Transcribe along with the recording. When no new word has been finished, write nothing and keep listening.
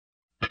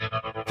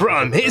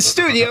from his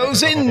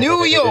studios in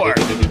New York.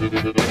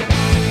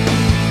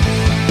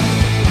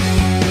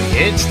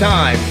 It's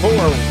time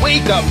for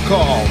Wake Up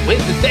Call with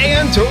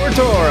Dan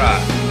Tortora,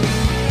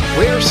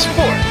 where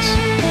sports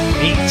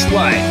meets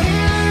life.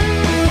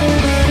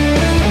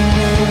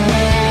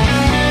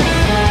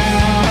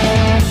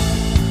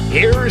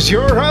 Here's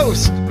your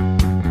host,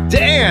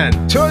 Dan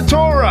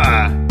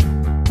Tortora.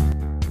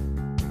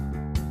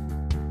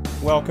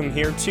 Welcome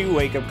here to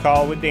Wake Up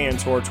Call with Dan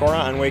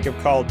Tortora on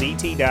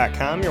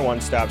wakeupcalldt.com, your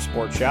one-stop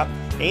sports shop,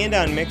 and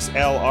on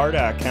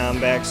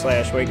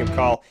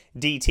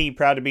mixlr.com/wakeupcalldt.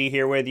 Proud to be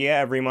here with you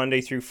every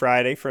Monday through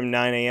Friday from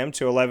 9 a.m.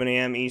 to 11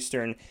 a.m.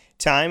 Eastern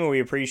Time, and we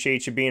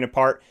appreciate you being a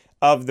part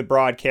of the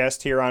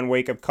broadcast here on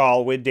Wake Up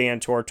Call with Dan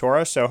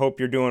Tortora. So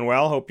hope you're doing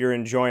well, hope you're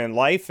enjoying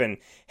life and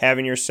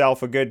having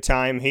yourself a good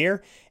time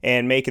here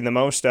and making the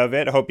most of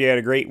it. Hope you had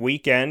a great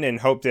weekend and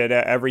hope that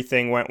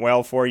everything went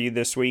well for you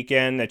this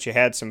weekend, that you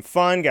had some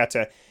fun, got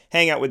to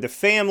hang out with the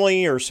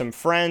family or some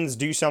friends,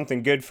 do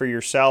something good for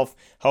yourself.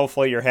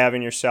 Hopefully you're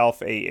having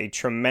yourself a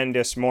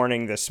tremendous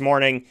morning this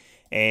morning,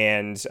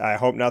 and I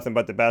hope nothing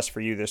but the best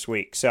for you this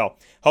week. So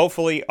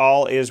hopefully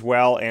all is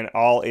well and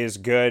all is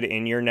good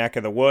in your neck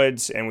of the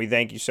woods, and we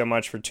thank you so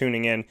much for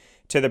tuning in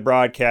to the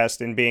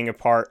broadcast and being a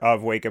part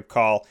of Wake Up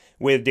Call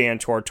with Dan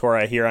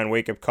Tortora here on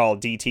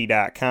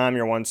wakeupcalldt.com,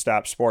 your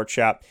one-stop sports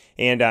shop,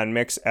 and on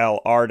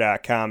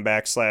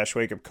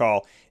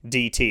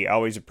mixlr.com/wakeupcalldt.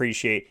 Always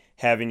appreciate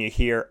having you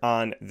here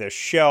on the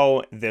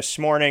show. This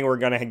morning we're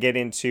going to get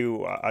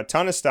into a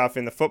ton of stuff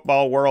in the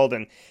football world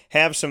and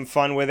have some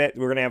fun with it.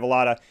 We're going to have a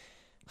lot of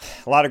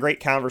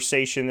great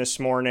conversation this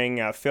morning,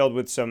 filled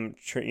with some,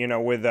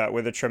 with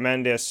a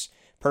tremendous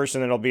person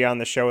that'll be on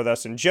the show with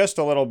us in just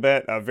a little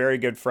bit, a very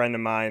good friend of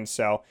mine.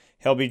 So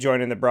he'll be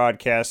joining the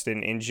broadcast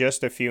in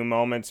just a few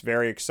moments.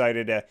 Very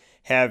excited to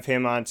have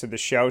him onto the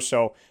show.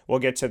 So we'll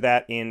get to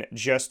that in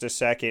just a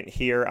second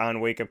here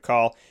on Wake Up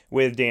Call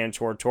with Dan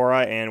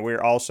Tortora. And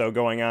we're also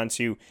going on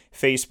to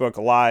Facebook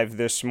Live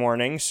this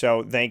morning.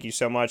 So thank you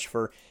so much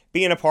for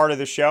being a part of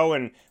the show,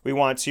 and we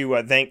want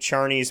to thank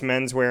Charney's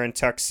Menswear and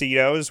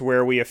Tuxedos,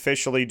 where we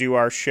officially do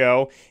our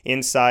show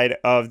inside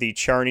of the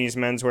Charney's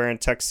Menswear and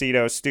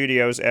Tuxedo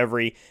Studios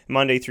every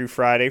Monday through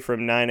Friday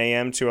from 9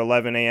 a.m. to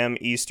 11 a.m.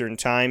 Eastern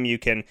Time. You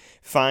can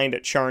find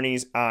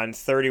Charney's on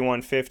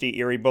 3150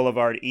 Erie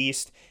Boulevard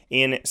East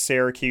in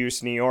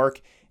Syracuse, New York,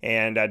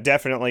 and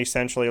definitely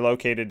centrally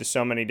located to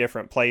so many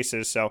different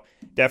places, so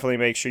definitely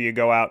make sure you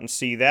go out and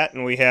see that.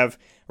 And we have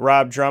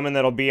Rob Drummond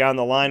that'll be on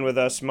the line with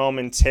us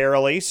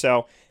momentarily,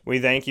 so we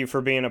thank you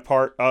for being a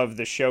part of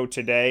the show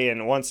today,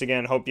 and once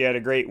again, hope you had a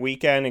great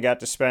weekend and got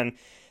to spend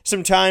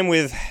some time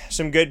with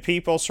some good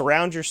people.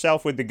 Surround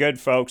yourself with the good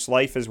folks.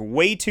 Life is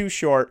way too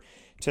short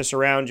to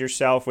surround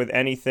yourself with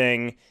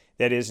anything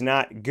that is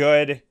not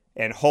good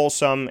and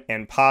wholesome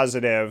and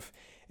positive,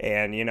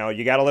 and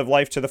you got to live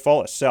life to the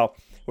fullest. So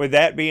with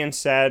that being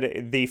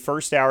said, the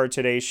first hour of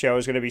today's show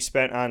is going to be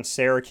spent on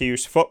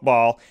Syracuse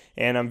football,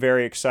 and I'm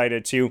very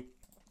excited to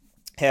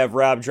have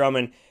Rob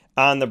Drummond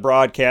on the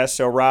broadcast.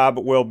 So Rob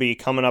will be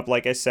coming up,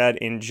 like I said,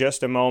 in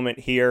just a moment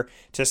here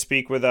to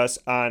speak with us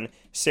on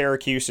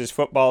Syracuse's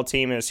football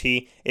team, as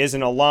he is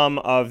an alum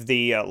of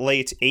the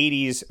late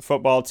 80s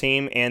football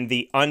team and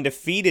the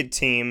undefeated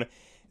team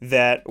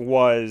that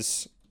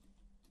was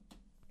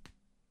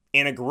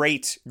in a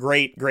great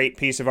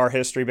piece of our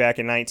history back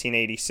in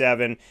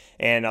 1987,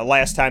 and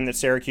last time that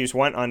Syracuse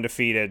went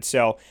undefeated.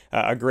 So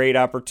a great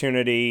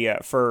opportunity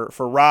for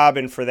Rob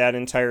and for that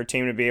entire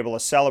team to be able to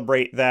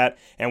celebrate that,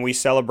 and we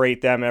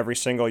celebrate them every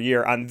single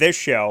year. On this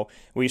show,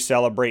 we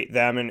celebrate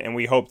them, and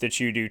we hope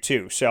that you do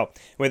too. So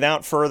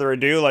without further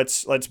ado,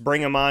 let's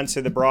bring them on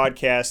to the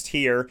broadcast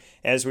here,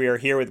 as we are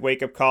here with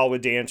Wake Up Call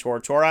with Dan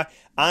Tortora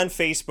on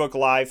Facebook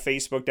Live,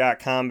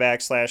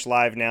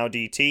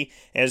 facebook.com/livenowdt,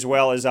 as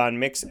well as on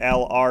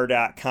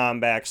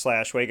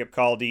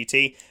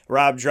mixlr.com/wakeupcalldt.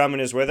 Rob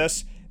Drummond is with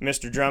us.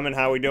 Mr. Drummond,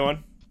 how we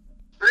doing?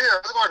 Yeah,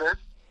 how's it going, man?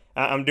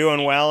 I'm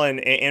doing well,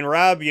 and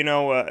Rob,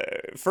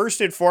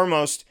 first and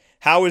foremost,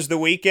 how was the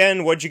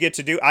weekend? What'd you get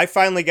to do? I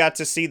finally got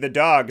to see the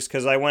dogs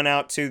because I went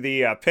out to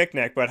the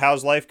picnic, but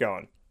how's life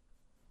going?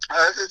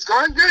 It's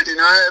going good,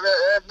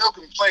 I have no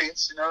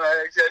complaints.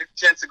 I had a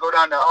chance to go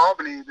down to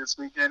Albany this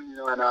weekend,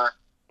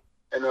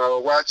 and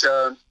watch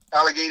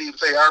Allegheny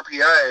play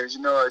RPI.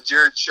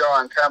 Jared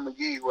Shaw and Kyle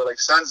McGee, who are like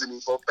sons of me,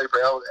 both play for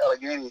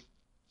Allegheny.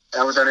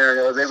 And I was down there,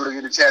 and I was able to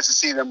get a chance to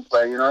see them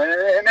play, and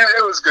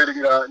it was good to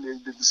get out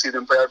and to see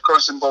them play. I've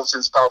coached them both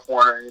since Pop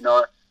Warner,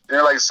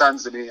 they're like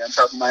sons to me on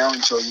top of my own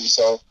children.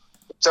 So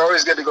it's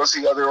always good to go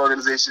see other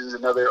organizations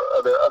and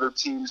other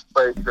teams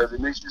play, because it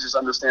makes you just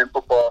understand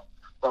football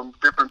from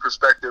different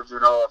perspectives,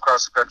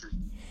 across the country.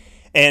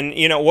 And,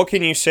 what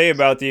can you say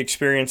about the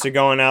experience of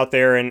going out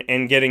there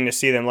and getting to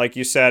see them? Like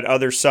you said,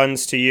 other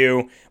sons to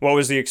you. What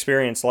was the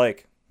experience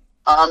like?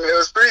 It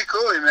was pretty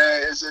cool,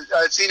 man.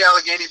 I'd seen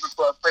Allegheny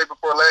play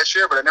before last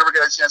year, but I never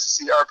got a chance to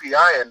see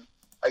RPI. And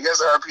I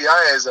guess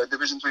RPI as a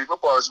Division III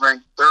football is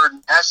ranked third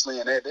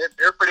nationally, and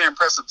they're a pretty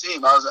impressive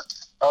team. I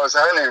was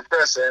highly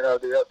impressed. And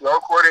the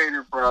old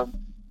coordinator from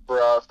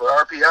for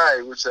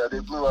RPI, which they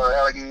blew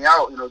Allegheny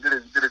out.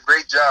 Did a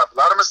great job. A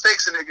lot of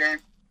mistakes in the game.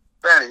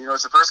 Granted,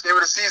 it's the first game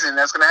of the season.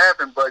 That's going to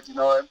happen, but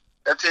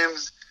that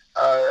team's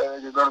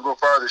going to go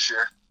far this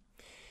year.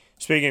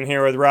 Speaking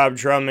here with Rob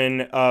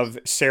Drummond of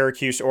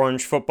Syracuse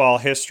Orange football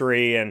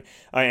history, and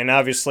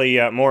obviously,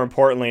 more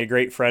importantly, a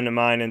great friend of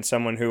mine and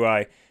someone who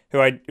I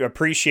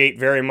appreciate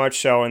very much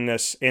so in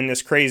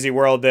this crazy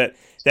world that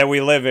we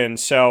live in.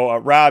 So,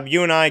 Rob,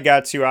 you and I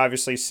got to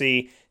obviously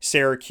see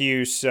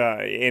Syracuse,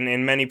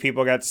 and many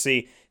people got to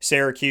see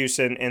Syracuse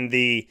and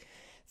the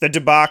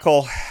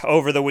debacle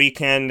over the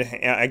weekend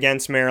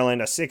against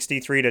Maryland, a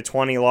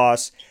 63-20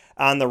 loss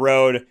on the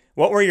road.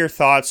 What were your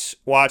thoughts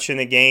watching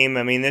the game?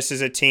 I mean, this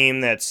is a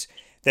team that's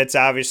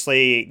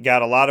obviously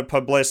got a lot of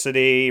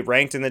publicity,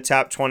 ranked in the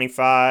top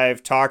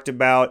 25, talked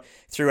about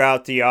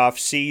throughout the off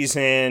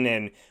season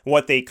and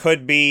what they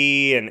could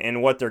be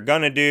and what they're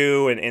going to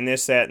do and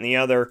this, that, and the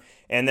other.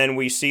 And then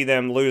we see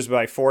them lose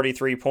by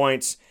 43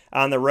 points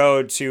on the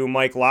road to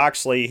Mike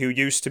Locksley, who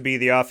used to be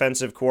the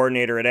offensive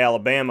coordinator at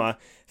Alabama.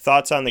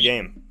 Thoughts on the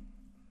game?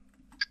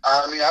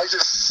 I mean, I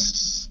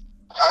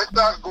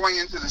thought going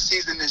into the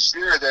season this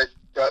year that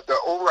the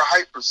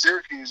overhype for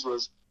Syracuse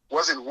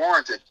wasn't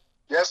warranted.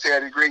 Yes, they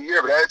had a great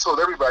year, but I had told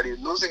everybody,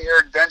 losing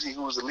Eric Dungey,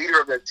 who was the leader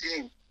of that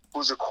team, who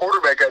was the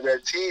quarterback of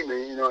that team,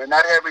 and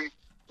not having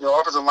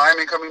offensive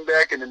linemen coming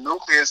back and the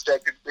nucleus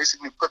that could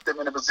basically put them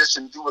in a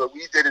position to do what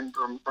we did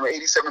from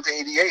 87 to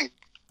 88,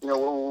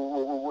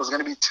 was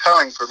going to be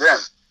telling for them.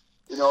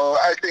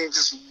 I think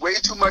just way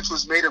too much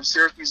was made of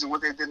Syracuse and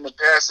what they did in the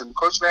past. And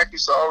Coach Mack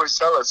used to always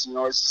tell us,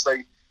 it's just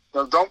like,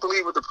 don't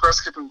believe what the press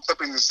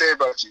clippings say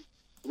about you.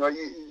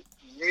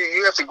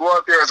 You have to go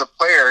out there as a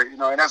player,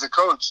 and as a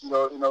coach,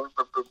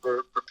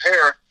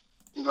 prepare,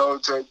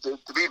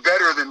 to be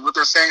better than what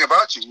they're saying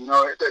about you.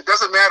 It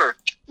doesn't matter,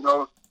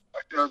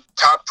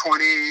 top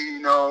 20,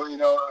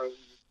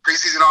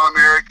 preseason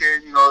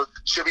All-American,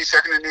 should be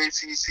second in the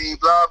ACC,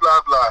 blah,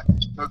 blah,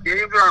 blah.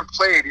 Games aren't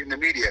played in the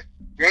media.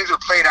 Games are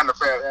played on the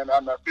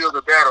field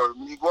of battle.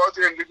 When you go out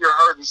there and give your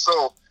heart and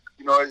soul,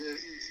 you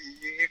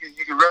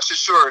can rest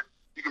assured,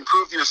 you can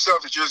prove to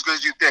yourself that you're as good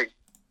as you think.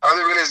 Are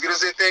they really as good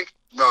as they think?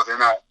 No, they're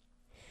not.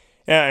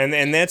 Yeah,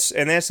 and that's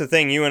the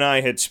thing you and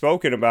I had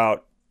spoken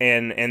about,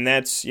 and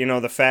that's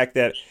the fact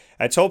that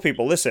I told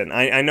people, listen,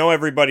 I know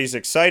everybody's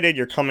excited.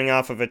 You're coming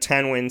off of a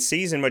 10-win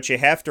season, but you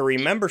have to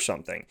remember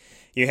something.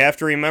 You have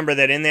to remember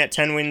that in that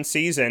 10-win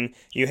season,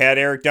 you had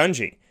Eric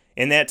Dungey.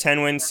 In that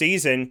 10-win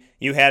season,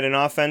 you had an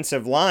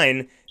offensive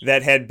line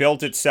that had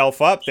built itself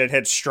up, that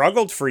had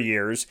struggled for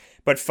years,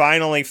 but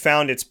finally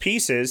found its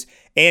pieces,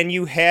 and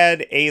you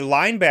had a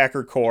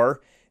linebacker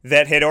core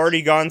that had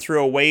already gone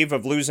through a wave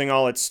of losing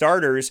all its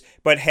starters,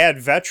 but had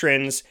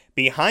veterans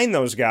behind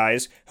those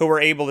guys who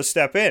were able to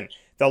step in.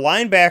 The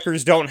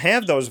linebackers don't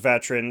have those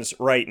veterans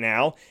right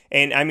now,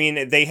 and I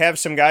mean, they have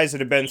some guys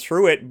that have been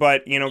through it,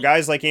 but,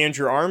 guys like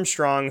Andrew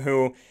Armstrong,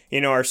 who,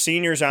 are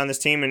seniors on this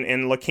team, and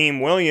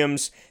Lakeem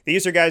Williams,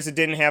 these are guys that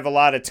didn't have a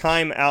lot of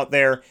time out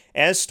there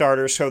as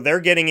starters, so they're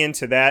getting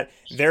into that.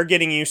 They're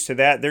getting used to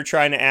that. They're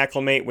trying to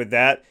acclimate with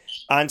that.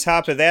 On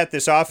top of that,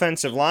 this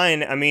offensive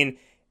line, I mean,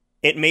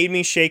 it made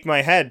me shake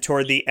my head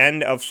toward the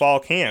end of fall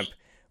camp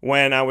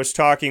when I was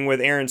talking with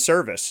Aaron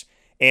Service.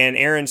 And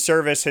Aaron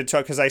Service had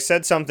because I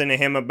said something to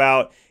him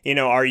about,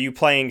 are you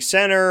playing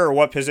center or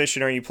what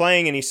position are you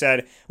playing? And he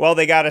said, well,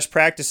 they got us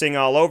practicing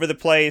all over the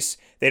place.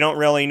 They don't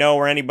really know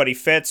where anybody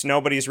fits.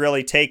 Nobody's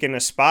really taken a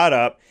spot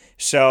up.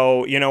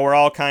 So, we're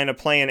all kind of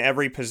playing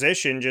every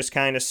position, just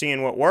kind of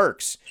seeing what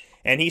works.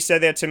 And he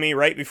said that to me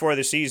right before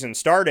the season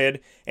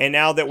started. And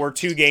now that we're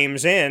 2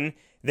 games in,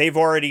 they've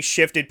already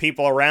shifted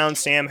people around,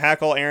 Sam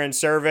Heckel, Aaron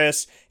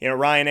Service,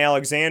 Ryan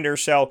Alexander.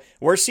 So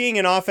we're seeing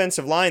an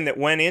offensive line that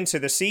went into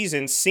the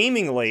season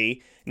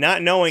seemingly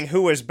not knowing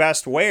who is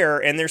best where,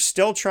 and they're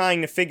still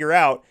trying to figure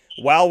out,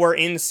 while we're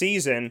in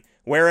season,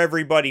 where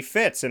everybody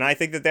fits. And I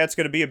think that that's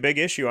going to be a big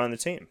issue on the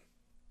team.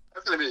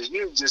 That's going to be a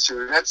huge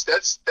issue. That's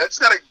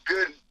not a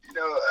good,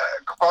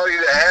 quality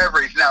to have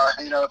right now.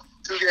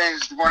 2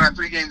 games, going on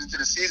 3 games into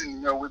the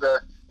season, with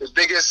the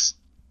biggest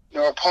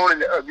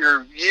opponent of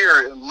your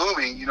year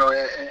looming,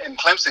 and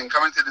Clemson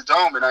coming to the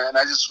Dome. And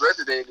I just read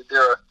today that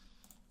they're a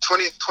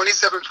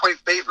 27-point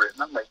favorite.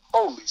 And I'm like,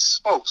 holy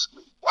smokes,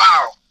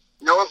 wow.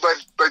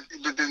 But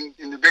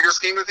in the bigger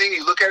scheme of things,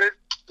 you look at it,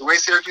 the way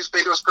Syracuse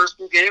played those first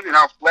 2 games and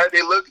how flat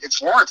they look,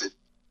 it's warranted.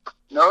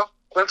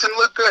 Clemson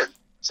looked good.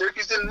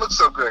 Syracuse didn't look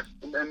so good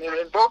in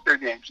both their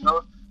games.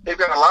 They've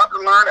got a lot to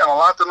learn and a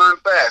lot to learn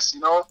fast.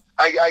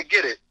 I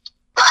get it.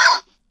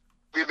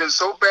 We've been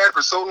so bad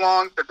for so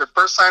long that the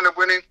first sign of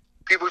winning,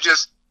 people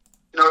just,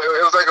 it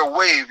was like a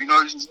wave,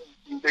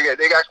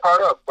 they got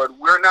caught up. But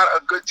we're not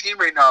a good team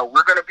right now.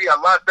 We're going to be a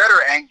lot better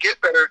and get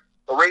better.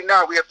 But right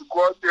now, we have to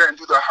go out there and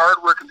do the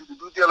hard work and do the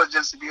due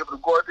diligence to be able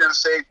to go out there and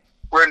say,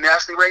 we're a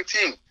nationally ranked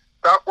team.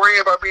 Stop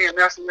worrying about being a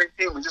nationally ranked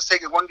team and just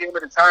take it 1 game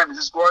at a time and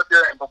just go out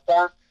there and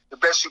perform the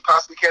best you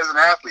possibly can as an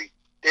athlete.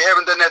 They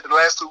haven't done that the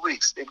last 2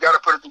 weeks. They've got to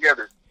put it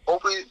together.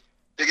 Hopefully,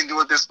 they can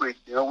do it this week.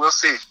 We'll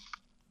see.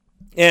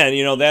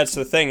 And, that's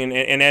the thing.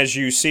 And as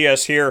you see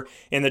us here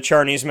in the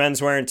Charney's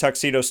Menswear and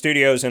Tuxedo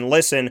Studios and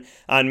listen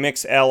on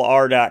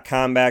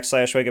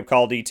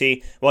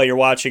mixlr.com/wakeupcalldt while you're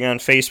watching on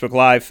Facebook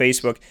Live,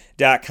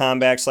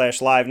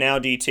 facebook.com/live now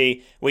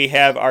DT, we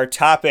have our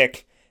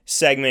topic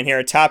segment here,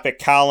 a topic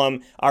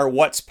column, our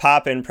What's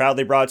Poppin',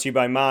 proudly brought to you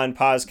by Ma and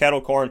Pa's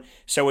Kettle Corn.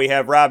 So we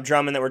have Rob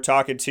Drummond that we're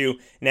talking to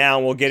now,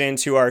 and we'll get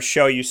into our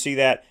show. You see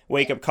that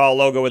Wake Up Call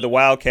logo with the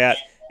Wildcat.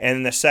 And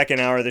in the second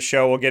hour of the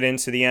show, we'll get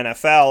into the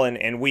NFL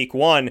and week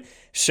one.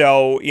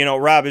 So,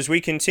 Rob, as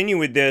we continue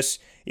with this,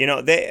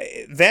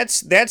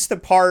 that's the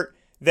part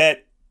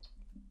that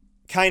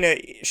kind of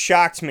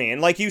shocked me.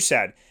 And like you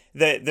said,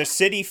 the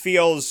city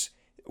feels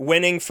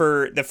winning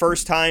for the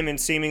first time in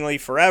seemingly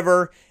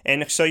forever.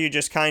 And so you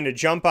just kind of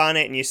jump on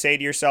it and you say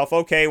to yourself,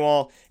 okay,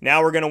 well,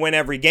 now we're going to win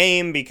every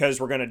game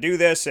because we're going to do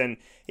this. And,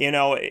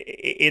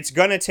 it's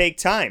going to take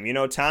time.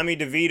 Tommy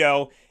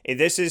DeVito,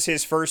 this is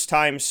his first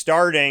time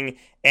starting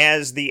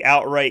as the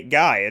outright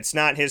guy. It's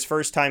not his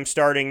first time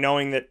starting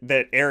knowing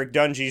that Eric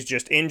Dungey's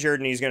just injured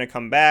and he's going to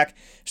come back.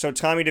 So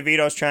Tommy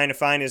DeVito's trying to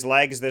find his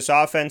legs. This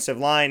offensive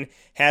line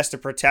has to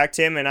protect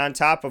him. And on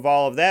top of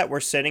all of that,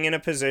 we're sitting in a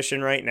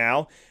position right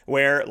now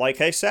where,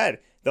 like I said,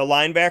 the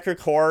linebacker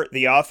core,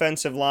 the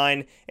offensive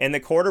line, and the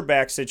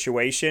quarterback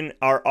situation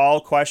are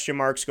all question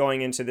marks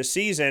going into the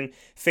season.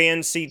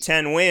 Fans see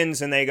 10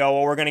 wins and they go,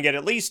 well, we're going to get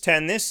at least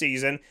 10 this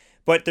season.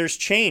 But there's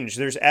change.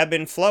 There's ebb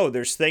and flow.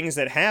 There's things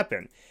that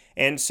happen.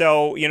 And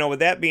so, with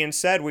that being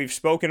said, we've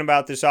spoken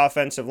about this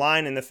offensive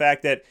line and the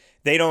fact that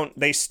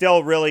they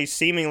still really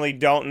seemingly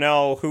don't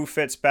know who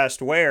fits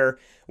best where.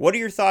 What are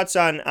your thoughts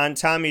on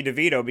Tommy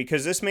DeVito?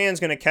 Because this man's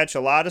going to catch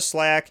a lot of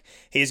slack.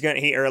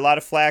 Or a lot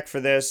of flack for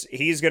this.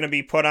 He's going to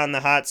be put on the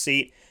hot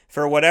seat.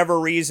 For whatever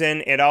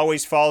reason, it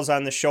always falls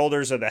on the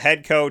shoulders of the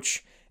head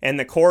coach and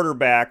the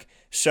quarterback.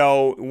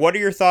 So what are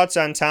your thoughts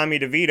on Tommy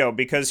DeVito?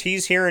 Because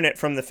he's hearing it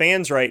from the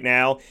fans right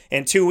now,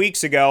 and 2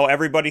 weeks ago,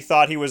 everybody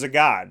thought he was a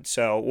god.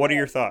 So what are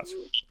your thoughts?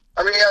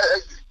 I mean,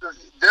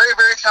 very,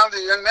 very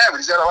talented young man, but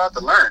he's got a lot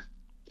to learn.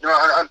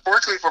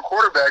 Unfortunately for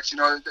quarterbacks,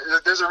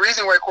 there's a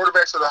reason why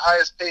quarterbacks are the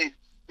highest paid,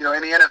 in the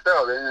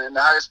NFL, and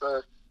the highest,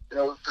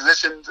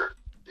 positions, or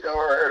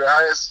the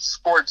highest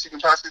sports you can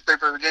possibly play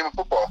for the game of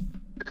football.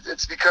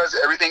 It's because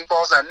everything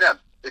falls on them.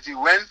 If you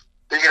win,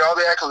 they get all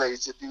the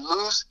accolades. If you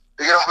lose,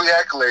 they get all the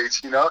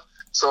accolades,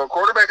 So a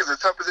quarterback is a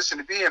tough position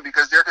to be in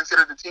because they're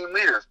considered the team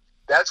leaders.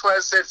 That's why I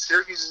said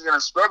Syracuse is going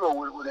to struggle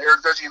when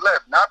Eric Dungey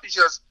left. Not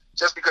just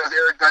because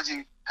Eric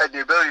Dungey had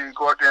the ability to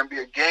go out there and be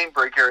a game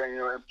breaker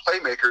and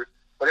playmaker,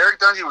 but Eric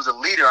Dungey was a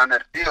leader on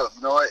that field.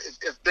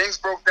 If things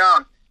broke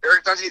down,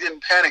 Eric Dungey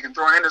didn't panic and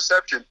throw an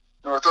interception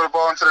or throw the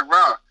ball into the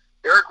ground.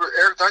 Eric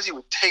Dungey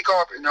would take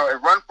off and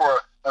run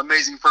for an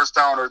amazing first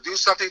down or do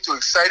something to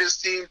excite his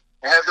team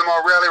and have them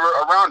all rally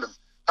around him.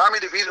 Tommy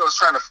DeVito is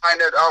trying to find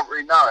that out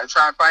right now and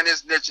trying to find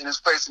his niche and his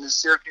place in his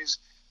Syracuse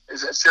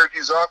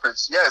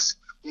offense. Yes,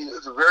 he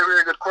is a very,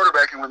 very good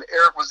quarterback, and when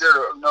Eric was there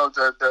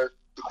to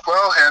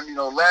quell him,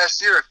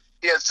 last year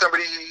he had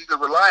somebody he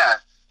could rely on.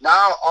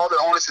 Now all the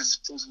onus is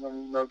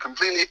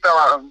completely fell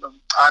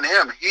on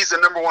him. He's the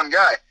number one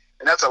guy,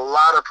 and that's a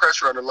lot of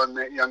pressure on a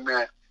young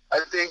man. I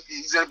think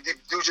he's going to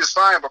do just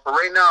fine, but for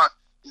right now,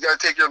 you got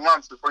to take your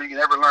lumps before you can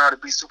ever learn how to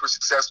be super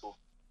successful.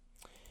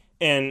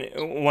 And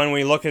when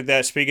we look at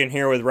that, speaking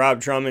here with Rob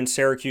Drummond,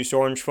 Syracuse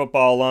Orange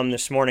football alum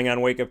this morning on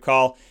Wake Up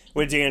Call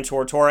with Dan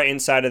Tortora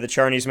inside of the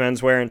Charney's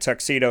Menswear and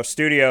Tuxedo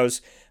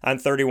Studios on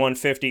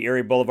 3150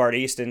 Erie Boulevard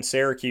East in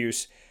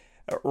Syracuse.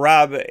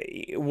 Rob,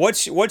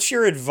 what's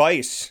your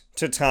advice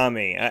to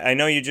Tommy? I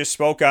know you just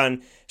spoke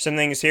on some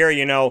things here,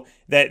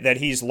 that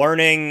he's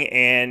learning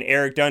and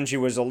Eric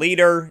Dungey was a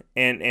leader.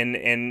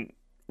 And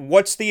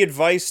what's the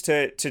advice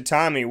to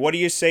Tommy? What do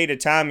you say to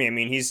Tommy? I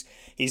mean,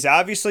 he's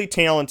obviously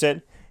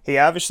talented. He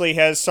obviously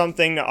has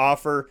something to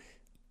offer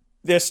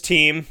this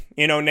team.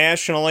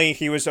 Nationally,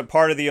 he was a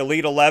part of the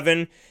Elite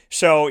 11.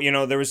 So,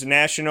 there was a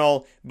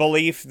national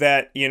belief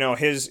that,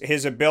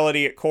 his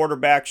ability at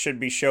quarterback should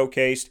be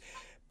showcased.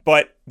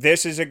 But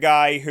this is a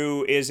guy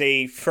who is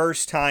a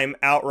first-time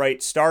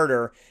outright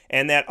starter,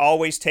 and that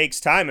always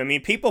takes time. I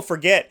mean, people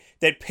forget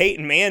that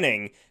Peyton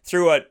Manning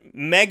threw a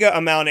mega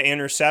amount of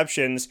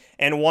interceptions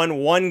and won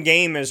one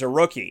game as a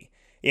rookie.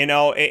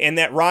 And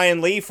that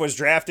Ryan Leaf was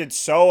drafted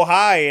so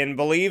high and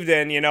believed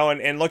in,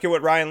 and look at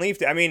what Ryan Leaf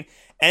did. I mean,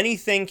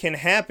 anything can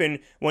happen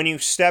when you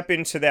step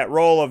into that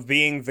role of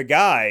being the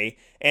guy,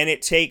 and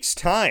it takes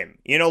time.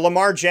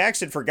 Lamar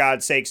Jackson, for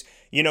God's sakes,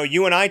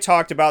 you and I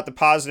talked about the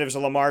positives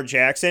of Lamar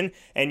Jackson,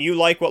 and you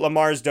like what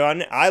Lamar's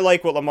done. I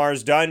like what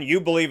Lamar's done. You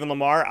believe in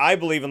Lamar. I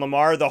believe in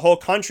Lamar. The whole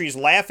country's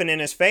laughing in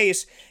his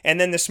face, and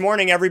then this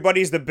morning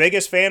everybody's the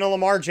biggest fan of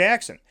Lamar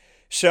Jackson.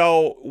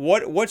 So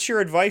what's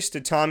your advice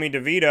to Tommy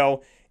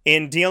DeVito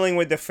in dealing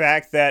with the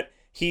fact that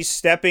he's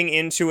stepping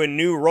into a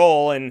new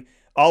role, and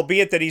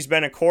albeit that he's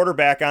been a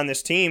quarterback on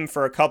this team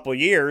for a couple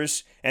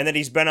years and that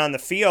he's been on the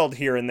field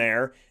here and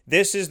there,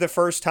 this is the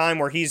first time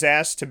where he's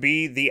asked to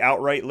be the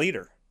outright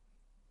leader?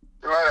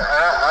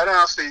 I'd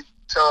honestly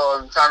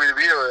tell Tommy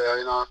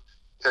DeVito,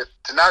 to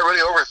not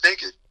really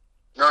overthink it.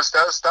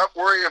 Stop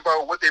worrying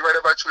about what they write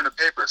about you in the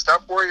paper.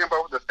 Stop worrying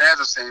about what the fans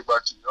are saying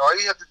about you. All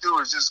you have to do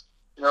is just,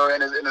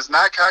 and it's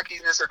not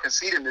cockiness or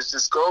conceitedness.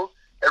 Just go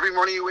every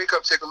morning you wake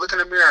up, take a look in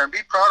the mirror, and be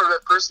proud of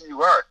that person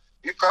you are.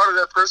 Be proud of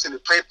that person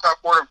that played Pop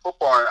Warner in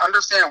football, and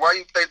understand why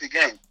you played the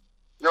game.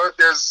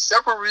 There's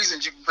several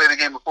reasons you can play the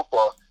game of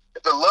football.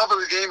 If the love of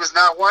the game is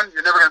not one,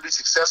 you're never going to be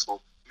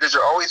successful, because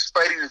you're always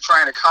fighting to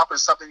try and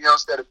accomplish something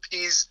else that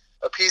appeases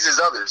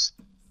others.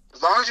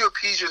 As long as you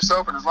appease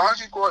yourself, and as long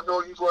as you go out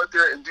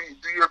there and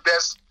do your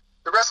best,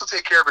 the rest will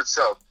take care of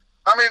itself.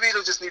 Tommy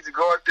DeVito just needs to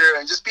go out there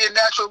and just be a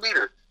natural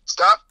leader.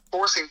 Stop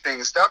forcing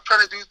things. Stop trying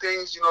to do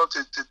things,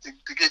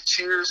 to get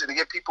cheers and to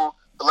get people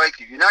to like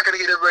you. You're not going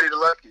to get everybody to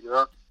like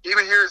you.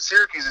 Even here at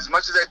Syracuse, as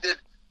much as I did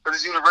for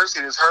this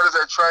university, as hard as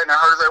I tried and as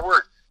hard as I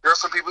worked, there are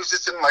some people who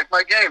just didn't like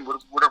my game.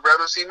 Would have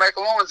rather seen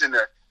Michael Owens in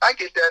there. I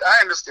get that. I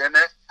understand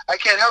that. I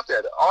can't help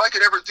that. All I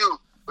could ever do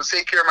was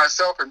take care of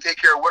myself and take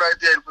care of what I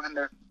did within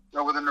the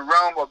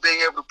realm of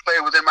being able to play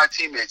within my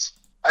teammates.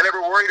 I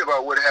never worried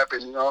about what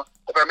happened.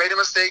 If I made a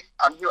mistake,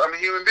 I'm a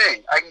human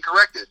being. I can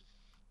correct it.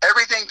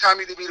 Everything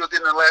Tommy DeVito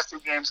did in the last 2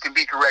 games can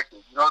be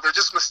corrected. They're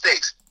just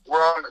mistakes.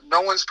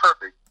 No one's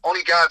perfect.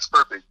 Only God's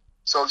perfect.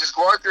 So just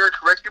go out there,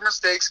 correct your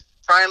mistakes,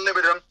 try and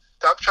limit them.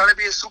 Stop trying to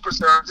be a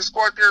superstar. Just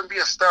go out there and be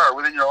a star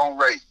within your own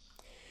right.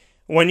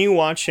 When you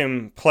watch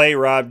him play,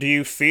 Rob, do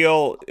you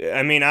feel,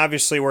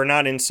 obviously we're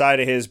not inside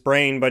of his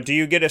brain, but do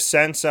you get a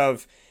sense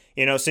of,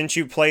 since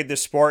you played the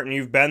sport and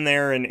you've been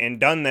there and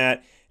done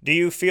that, do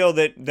you feel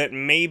that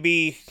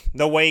maybe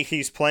the way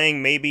he's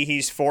playing, maybe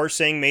he's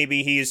forcing,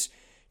 maybe he's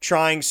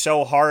trying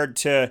so hard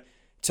to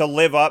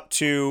live up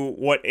to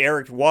what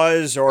Eric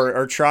was,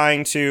 or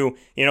trying to,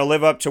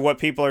 live up to what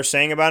people are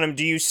saying about him?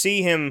 Do you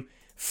see him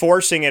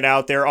forcing it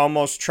out there,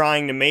 almost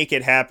trying to make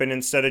it happen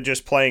instead of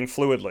just playing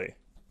fluidly?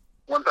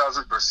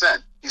 1,000%.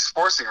 He's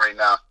forcing right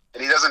now,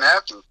 and he doesn't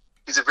have to.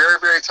 He's a very,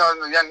 very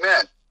talented young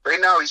man. Right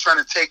now, he's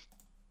trying to take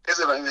his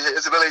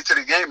ability to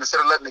the game instead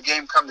of letting the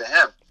game come to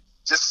him.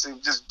 Just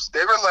stay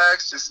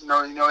relaxed.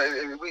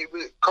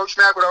 Coach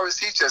Mack would always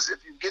teach us, if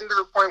you get into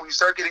the point where you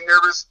start getting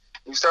nervous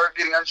and you start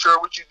getting unsure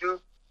of what you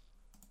do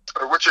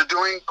or what you're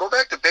doing, go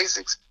back to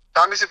basics.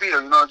 Tommy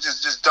DeVito,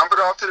 just dump it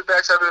off to the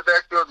backside of the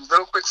backfield, these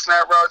little quick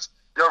snap routes,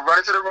 run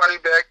it to the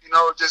running back,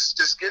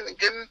 just get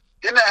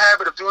in the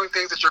habit of doing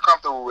things that you're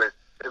comfortable with.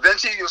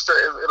 Eventually, it'll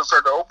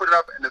start to open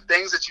up, and the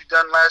things that you've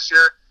done last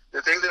year,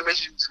 the things that made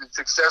you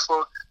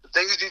successful, the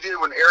things that you did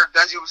when Eric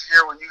Dungy was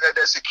here, when you had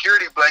that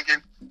security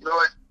blanket, you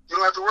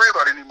don't have to worry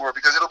about it anymore,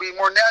 because it'll be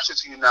more natural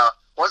to you now.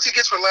 Once he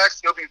gets relaxed,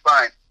 he'll be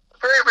fine. A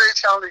very, very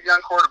talented young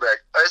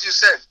quarterback. As you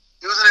said,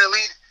 he was an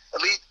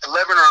elite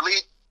 11 or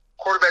elite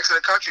quarterbacks in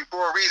the country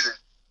for a reason.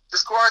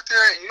 Just go out there,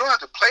 and you don't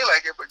have to play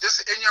like it, but just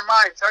in your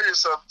mind, tell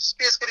yourself,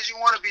 just be as good as you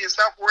want to be, and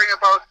stop worrying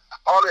about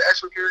all the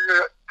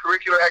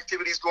extracurricular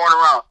activities going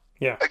around.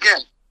 Yeah. Again,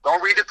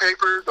 don't read the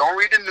paper, don't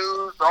read the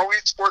news, don't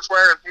read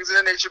SportsWire and things of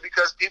that nature,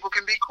 because people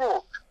can be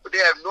cruel, but they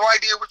have no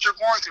idea what you're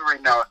going through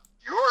right now.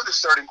 You're the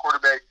starting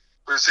quarterback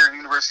for the Syracuse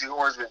University of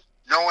Orangeman.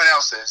 No one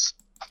else is.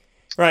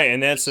 Right,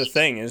 and that's the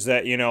thing, is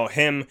that,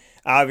 him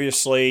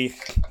obviously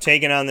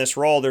taking on this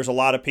role, there's a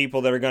lot of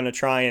people that are going to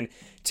try and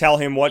tell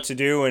him what to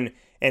do and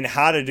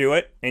how to do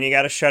it, and you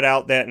got to shut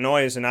out that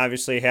noise and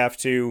obviously have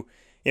to,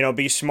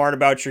 be smart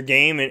about your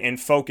game and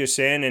focus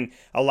in. And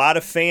a lot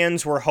of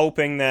fans were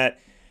hoping that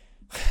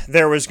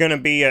there was going to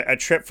be a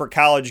trip for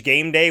College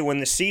game day. When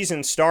the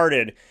season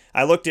started,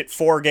 I looked at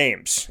 4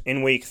 games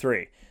in week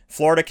 3.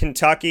 Florida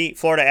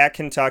at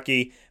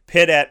Kentucky,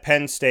 Pitt at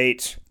Penn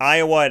State,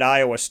 Iowa at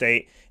Iowa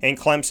State, and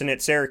Clemson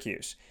at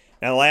Syracuse.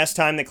 Now, the last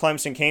time that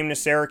Clemson came to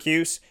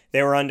Syracuse,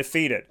 they were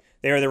undefeated.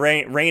 They were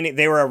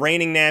they were a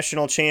reigning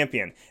national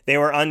champion. They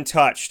were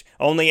untouched.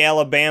 Only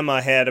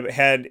Alabama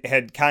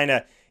had kind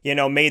of,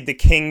 made the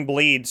king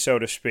bleed, so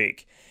to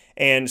speak.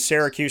 And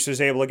Syracuse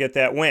was able to get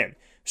that win.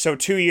 So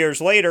 2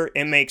 years later,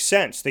 it makes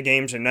sense. The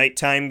game's a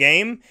nighttime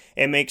game.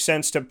 It makes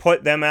sense to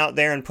put them out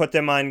there and put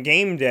them on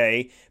game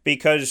day,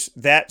 because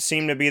that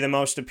seemed to be the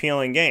most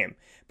appealing game.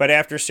 But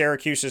after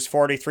Syracuse's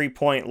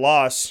 43-point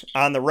loss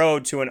on the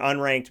road to an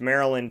unranked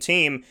Maryland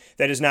team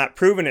that has not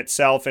proven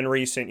itself in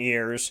recent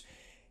years,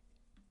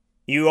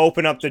 you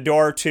open up the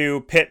door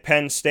to Pitt,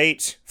 Penn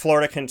State,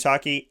 Florida,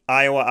 Kentucky,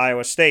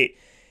 Iowa State.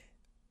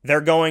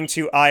 They're going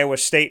to Iowa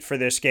State for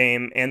this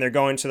game, and they're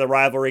going to the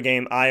rivalry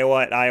game,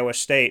 Iowa at Iowa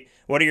State.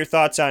 What are your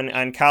thoughts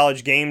on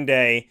College game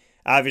day?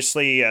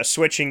 Obviously,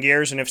 switching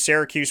gears, and if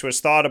Syracuse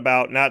was thought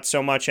about, not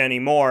so much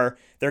anymore,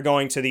 they're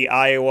going to the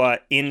Iowa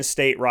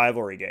in-state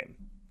rivalry game.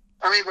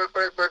 But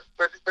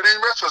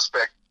in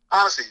retrospect,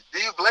 honestly, do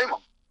you blame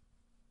them?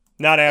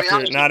 Not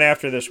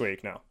after this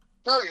week, no.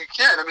 No, you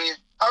can't.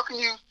 How can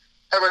you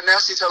have a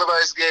nationally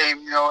televised game,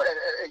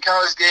 in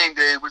College game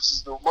day, which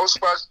is the most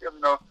watched,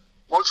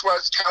 most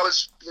watched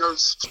college,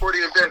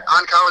 sporting event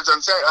on college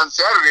on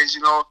Saturdays,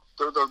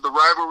 the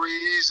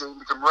rivalries and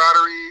the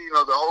camaraderie,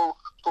 the whole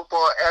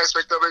football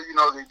aspect of it,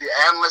 the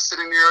analysts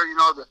sitting there,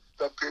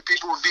 the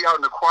people would be out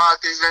in the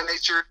quad, things of that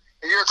nature,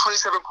 and you're a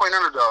 27-point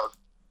underdog.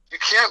 You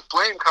can't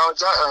blame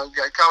college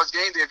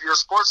game day if you're a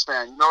sports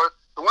fan.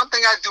 The one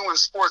thing I do in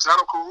sports, and I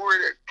don't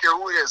care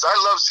who it is, I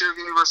love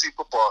Syracuse University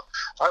football.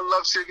 I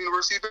love Syracuse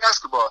University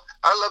basketball.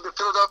 I love the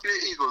Philadelphia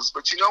Eagles.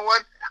 But you know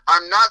what?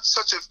 I'm not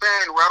such a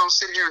fan where I don't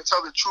sit here and tell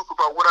the truth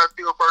about what I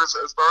feel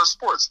as far as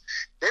sports.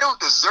 They don't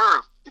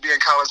deserve to be in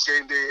College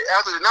game day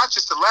after not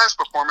just the last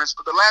performance,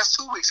 but the last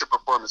 2 weeks of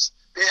performance.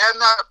 They have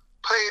not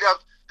played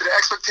up to the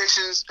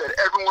expectations that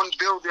everyone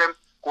built them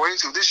going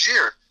into this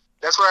year.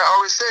 That's why I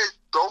always say,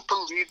 don't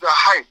believe the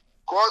hype.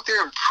 Go out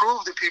there and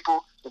prove to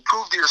people, and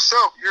prove to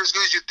yourself you're as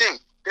good as you think.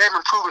 They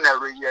haven't proven that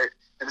yet.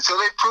 And until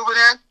they've proven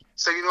that,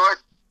 so you know what?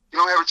 You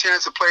don't have a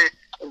chance to play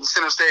in the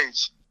center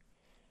stage.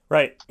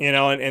 Right,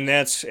 and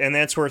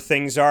that's where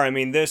things are. I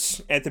mean,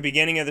 this at the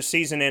beginning of the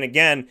season, and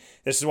again,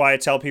 this is why I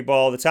tell people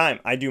all the time,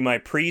 I do my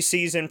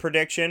preseason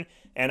prediction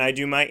and I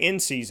do my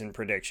in-season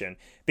prediction,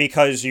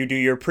 because you do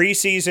your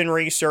preseason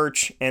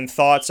research and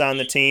thoughts on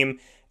the team,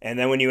 and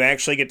then when you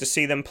actually get to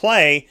see them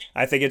play,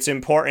 I think it's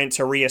important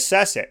to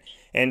reassess it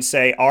and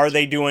say, are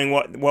they doing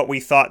what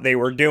we thought they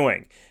were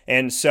doing?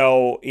 And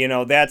so,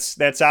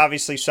 that's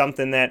obviously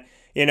something that,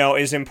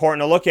 is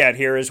important to look at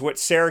here, is what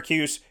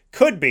Syracuse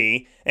could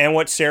be and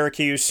what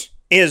Syracuse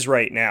is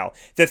right now.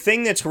 The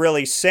thing that's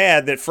really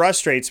sad, that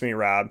frustrates me,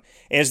 Rob,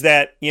 is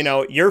that,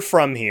 you're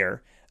from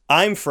here,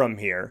 I'm from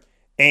here,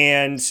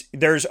 and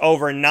there's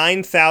over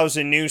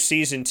 9,000 new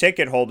season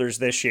ticket holders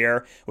this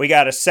year. We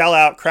got a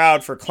sellout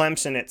crowd for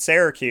Clemson at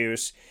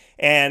Syracuse,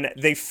 and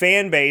the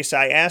fan base,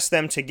 I asked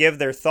them to give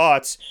their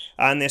thoughts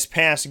on this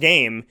past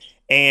game,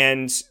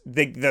 and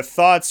the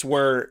thoughts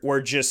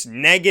were just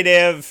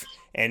negative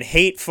and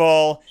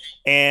hateful,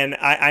 and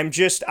I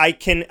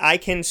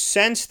can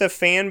sense the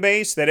fan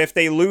base that if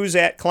they lose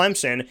at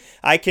Clemson,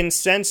 I can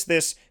sense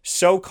this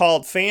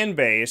so-called fan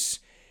base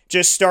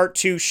just start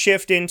to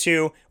shift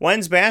into,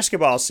 when's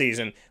basketball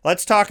season?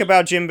 Let's talk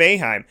about Jim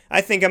Boeheim.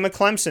 I think I'm a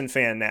Clemson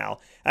fan now.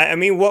 I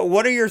mean,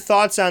 what are your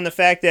thoughts on the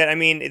fact that,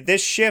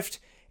 this shift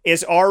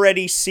is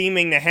already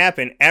seeming to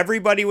happen?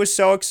 Everybody was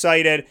so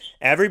excited.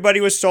 Everybody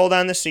was sold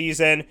on the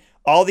season.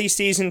 All these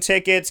season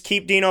tickets,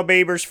 keep Dino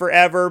Babers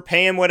forever,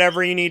 pay him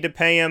whatever you need to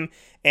pay him.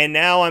 And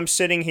now I'm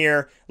sitting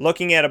here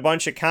looking at a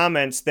bunch of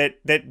comments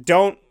that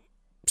don't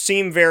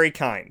seem very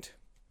kind.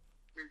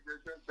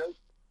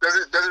 Does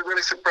it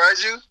really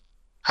surprise you?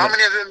 How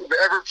many of them have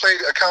ever played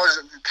a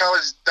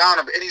college down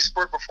of any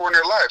sport before in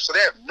their lives? So they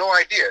have no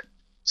idea.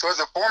 So as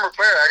a former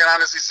player, I can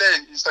honestly say,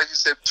 it's like you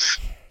said,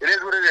 it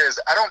is what it is.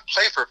 I don't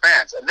play for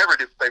fans. I never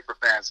did play for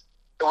fans.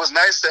 It was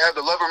nice to have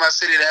the love of my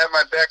city, to have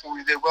my back when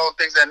we did well and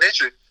things of that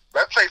nature.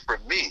 But I played for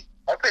me.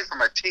 I played for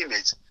my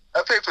teammates.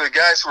 I played for the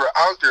guys who are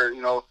out there,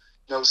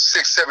 6,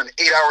 7,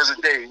 8 hours a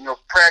day,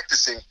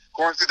 practicing,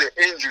 going through the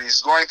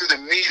injuries, going through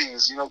the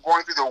meetings,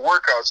 going through the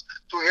workouts,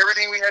 doing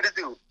everything we had to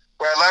do.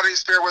 Where a lot of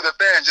these fair weather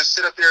fans just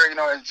sit up there,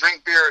 and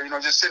drink beer,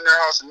 just sit in their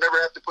house and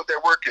never have to put that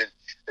work in.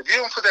 If you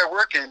don't put that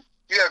work in,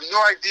 you have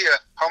no idea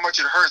how much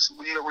it hurts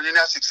when you're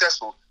not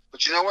successful.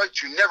 But you know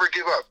what? You never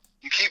give up.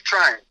 You keep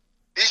trying.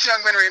 These young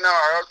men right now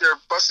are out there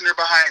busting their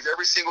behinds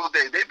every single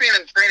day. They've been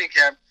in training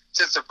camp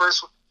since the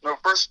first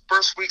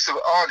weeks of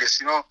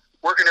August,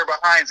 working their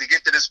behinds to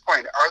get to this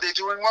point. Are they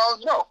doing well?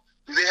 No.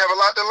 Do they have a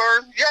lot to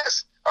learn?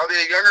 Yes. Are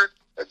they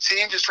a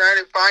team just trying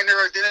to find their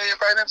identity and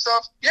find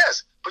themselves?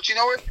 Yes. But you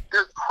know what?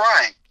 They're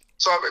crying.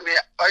 So, like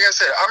I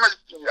said,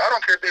 I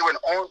don't care if they win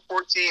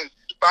 0-14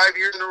 5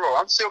 years in a row.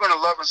 I'm still going to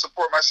love and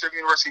support my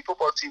Syracuse University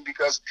football team,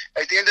 because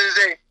at the end of the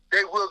day,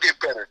 they will get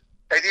better.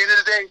 At the end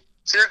of the day,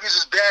 Syracuse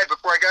was bad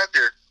before I got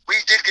there. We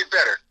did get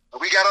better, and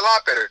we got a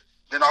lot better.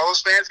 Then all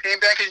those fans came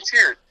back and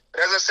cheered.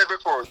 But as I said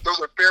before, those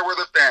are fair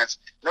weather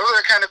fans. And those are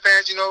the kind of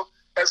fans,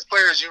 as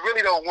players, you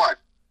really don't want.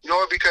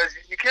 Because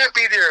you can't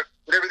be there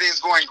when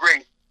everything's going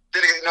great.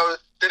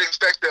 Then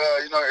expect,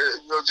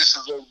 just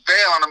a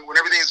veil on them when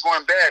everything's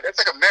going bad. That's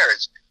like a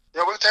marriage.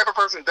 What type of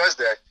person does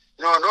that?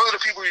 And those are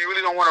the people you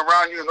really don't want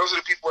around you, and those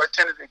are the people I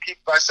tend to keep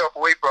myself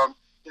away from.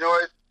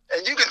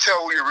 And you can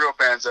tell who your real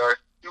fans are.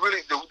 You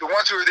really, the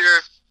ones who are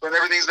there when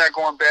everything's not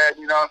going bad,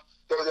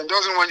 those are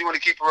the ones you want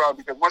to keep around,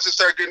 because once it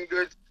starts getting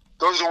good,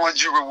 those are the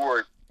ones you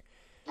reward.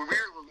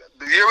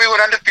 The year we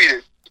went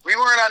undefeated, we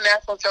weren't on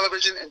national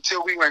television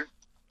until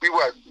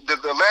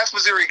the last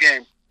Missouri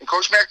game. And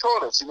Coach Mack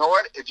told us, you know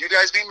what? If you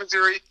guys beat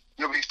Missouri,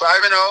 you'll be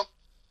 5-0.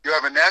 You'll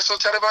have a national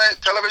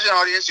television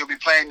audience. You'll be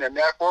playing the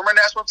former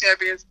national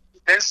champions,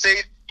 Penn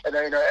State, and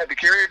at the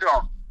Carrier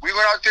Dome. We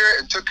went out there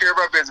and took care of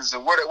our business.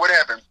 And what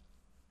happened?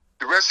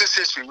 The rest is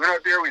history. We went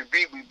out there. We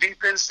beat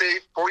Penn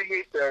State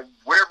 48,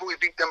 whatever we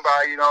beat them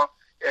by.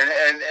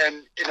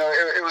 And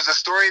it was a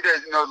story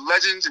that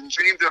legends and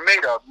dreams are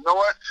made of. You know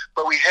what?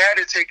 But we had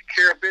to take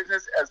care of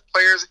business as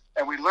players,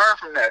 and we learned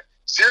from that.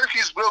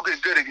 Syracuse will get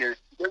good again.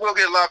 They will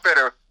get a lot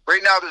better.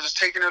 Right now, they're just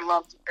taking their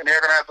lumps, and they're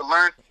going to have to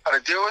learn how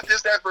to deal with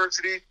this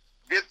adversity,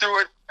 get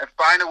through it, and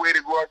find a way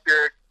to go out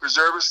there,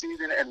 preserve a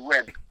season, and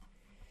win.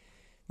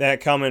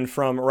 That coming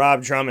from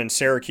Rob Drummond,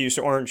 Syracuse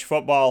Orange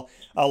football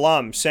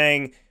alum,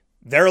 saying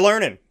they're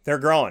learning, they're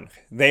growing,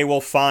 they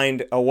will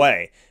find a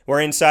way.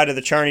 We're inside of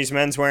the Charney's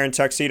Menswear and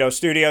Tuxedo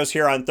Studios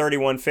here on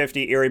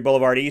 3150 Erie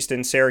Boulevard East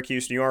in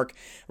Syracuse, New York.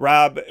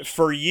 Rob,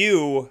 for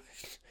you,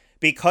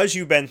 because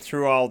you've been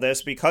through all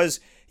this,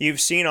 because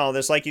you've seen all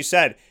this, like you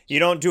said, you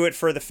don't do it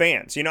for the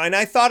fans, and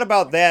I thought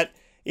about that,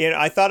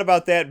 I thought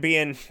about that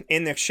being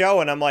in the show,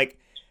 and I'm like,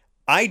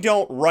 I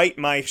don't write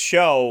my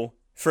show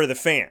for the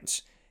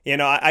fans.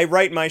 I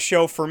write my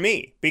show for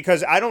me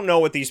because I don't know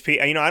what these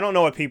people, I don't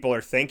know what people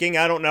are thinking.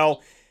 I don't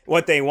know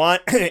what they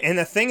want. And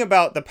the thing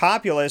about the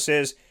populace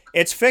is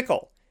it's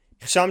fickle.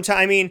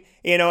 Sometimes,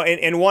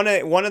 and one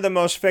of the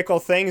most fickle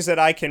things that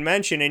I can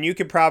mention, and you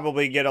could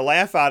probably get a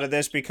laugh out of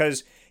this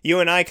because you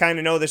and I kind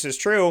of know this is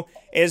true,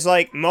 is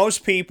like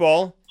most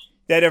people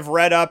that have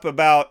read up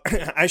about,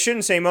 I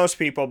shouldn't say most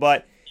people,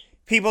 but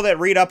people that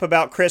read up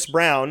about Chris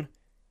Brown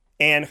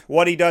and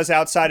what he does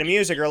outside of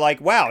music are like,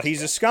 wow,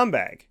 he's a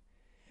scumbag.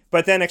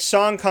 But then a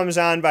song comes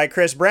on by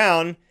Chris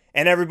Brown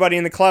and everybody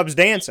in the club's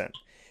dancing.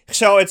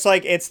 So it's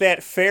like, it's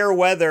that fair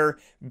weather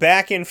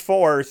back and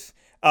forth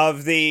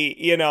of the,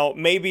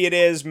 maybe it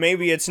is,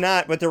 maybe it's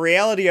not. But the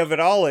reality of it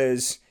all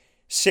is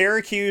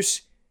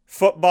Syracuse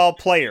football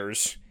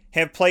players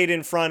have played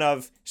in front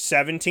of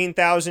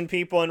 17,000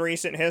 people in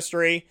recent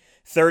history,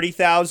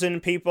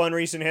 30,000 people in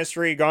recent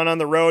history, gone on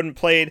the road and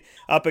played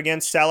up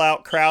against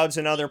sellout crowds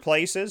in other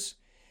places.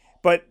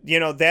 But,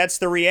 that's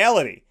the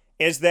reality,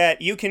 is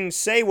that you can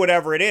say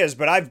whatever it is,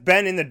 but I've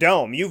been in the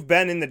Dome. You've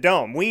been in the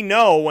Dome. We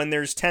know when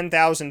there's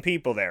 10,000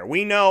 people there.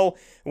 We know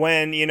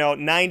when,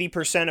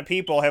 90% of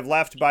people have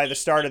left by the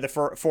start of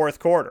the fourth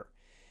quarter.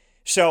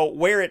 So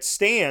where it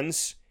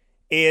stands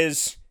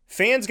is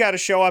fans got to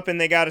show up and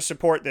they got to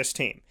support this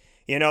team.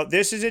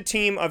 This is a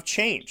team of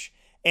change.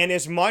 And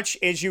as much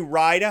as you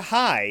ride a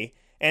high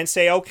and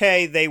say,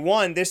 okay, they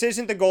won, this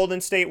isn't the Golden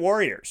State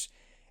Warriors.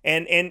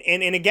 And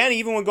again,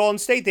 even with Golden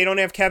State, they don't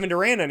have Kevin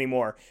Durant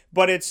anymore.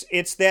 But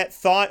it's that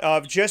thought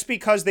of just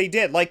because they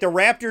did. Like the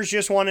Raptors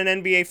just won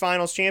an NBA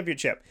Finals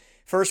championship.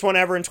 First one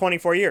ever in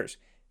 24 years.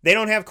 They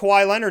don't have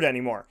Kawhi Leonard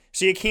anymore.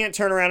 So you can't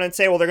turn around and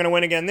say, well, they're going to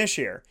win again this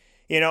year.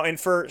 And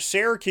for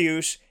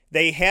Syracuse,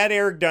 they had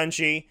Eric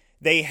Dungy.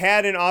 They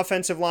had an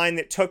offensive line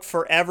that took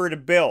forever to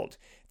build.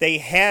 They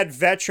had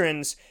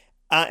veterans.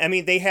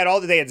 They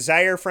had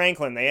Zaire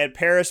Franklin, they had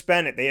Paris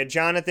Bennett, they had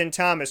Jonathan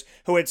Thomas,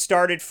 who had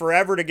started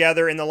forever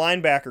together in the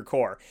linebacker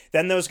core.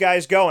 Then those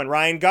guys go, and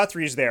Ryan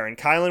Guthrie's there, and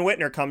Kylan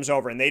Whitner comes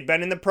over, and they'd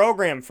been in the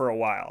program for a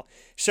while.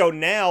 So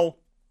now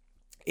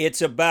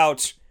it's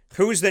about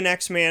who's the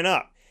next man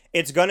up.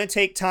 It's going to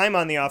take time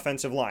on the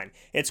offensive line.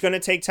 It's going to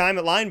take time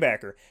at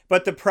linebacker.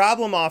 But the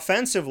problem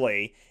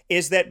offensively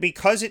is that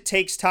because it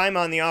takes time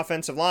on the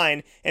offensive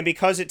line and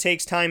because it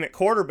takes time at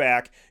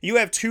quarterback, you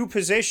have two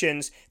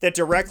positions that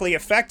directly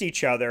affect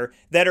each other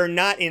that are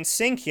not in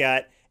sync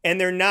yet, and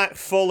they're not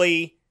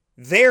fully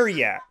there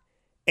yet.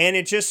 And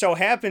it just so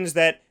happens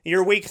that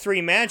your week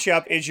 3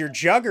 matchup is your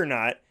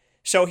juggernaut.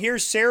 So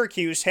here's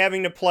Syracuse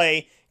having to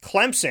play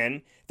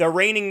Clemson, the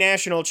reigning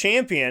national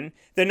champion,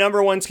 the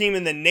number 1 team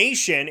in the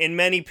nation in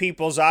many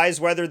people's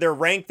eyes, whether they're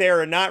ranked there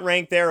or not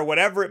ranked there or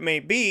whatever it may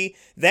be.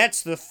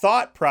 That's the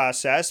thought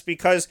process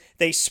because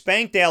they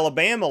spanked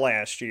Alabama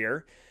last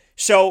year.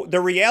 So the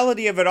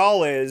reality of it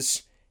all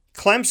is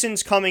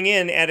Clemson's coming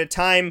in at a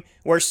time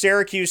where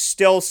Syracuse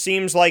still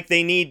seems like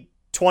they need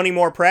 20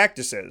 more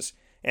practices,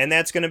 and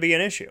that's going to be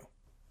an issue.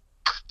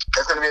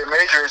 That's going to be a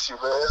major issue.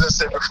 But as I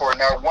said before,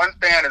 not one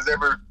fan has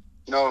ever,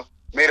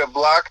 made a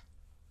block,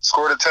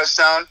 scored a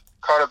touchdown,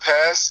 caught a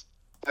pass,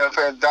 down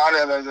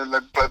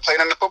and played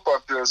on the football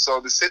field.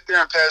 So to sit there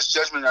and pass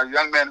judgment on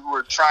young men who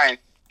are trying,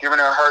 giving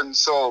their heart and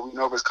soul,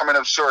 was coming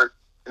up short.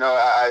 And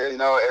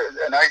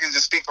I can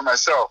just speak for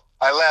myself.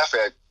 I laugh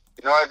at.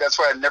 That's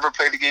why I never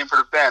played the game for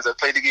the fans. I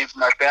played the game for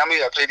my family.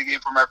 I played the game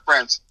for my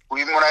friends, who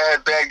even when I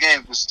had bad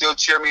games would still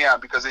cheer me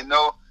on because they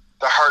know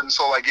the heart and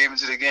soul I gave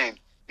into the game.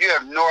 You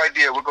have no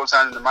idea what goes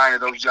on in the mind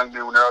of those young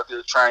men when they're out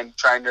there trying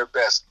their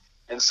best.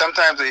 And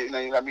sometimes, granted,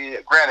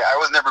 I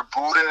was never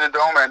booed in the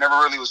Dome. I never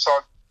really was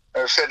talked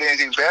or said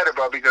anything bad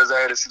about because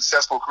I had a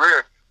successful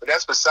career. But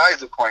that's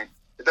besides the point.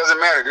 It doesn't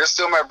matter. They're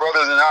still my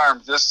brothers in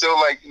arms. They're still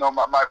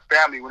my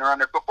family when they're on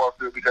their football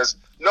field because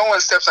no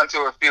one steps onto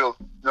a field,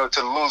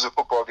 to lose a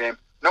football game.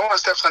 No one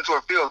steps onto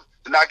a field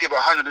to not give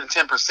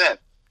 110%.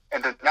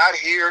 And to not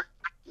hear,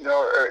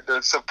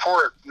 the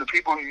support, the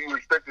people you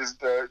expect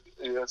to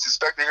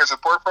hear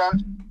support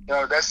from,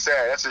 that's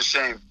sad. That's a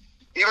shame.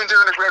 Even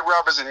during the Greg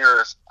Robinson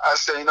eras, I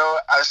say,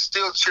 I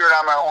still cheered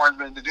on my Orange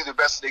men to do the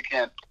best that they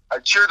can. I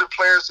cheer the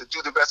players to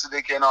do the best that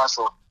they can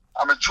also.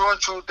 I'm a true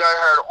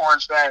diehard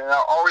Orange fan, and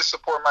I always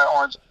support my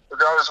Orange,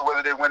 regardless of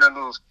whether they win or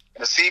lose.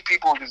 And to see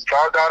people just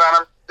bow down on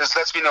them, just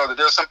lets me know that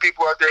there's some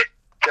people out there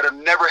that have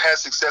never had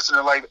success in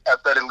their life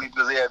athletically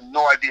because they have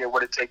no idea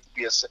what it takes to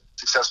be a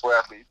successful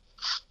athlete.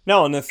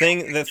 No, and the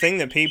thing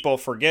that people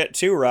forget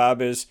too,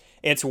 Rob, is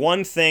it's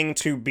one thing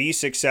to be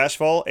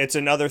successful. It's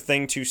another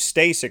thing to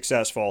stay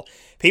successful.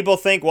 People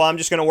think, well, I'm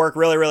just going to work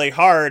really, really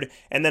hard,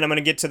 and then I'm going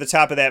to get to the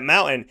top of that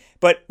mountain.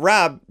 But,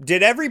 Rob,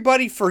 did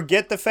everybody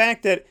forget the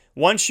fact that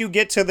once you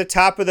get to the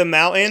top of the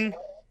mountain,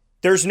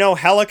 There's no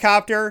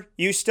helicopter.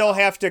 You still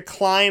have to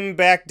climb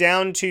back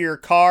down to your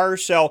car.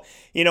 So,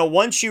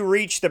 once you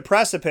reach the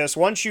precipice,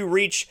 once you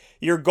reach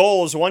your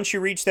goals, once you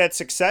reach that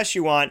success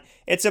you want,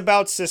 it's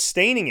about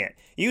sustaining it.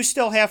 You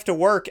still have to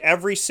work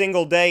every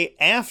single day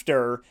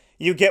after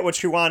you get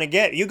what you want to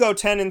get. You go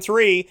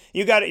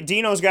 10-3,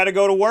 Dino's got to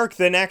go to work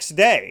the next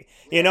day.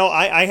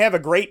 I have a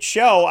great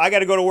show. I got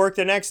to go to work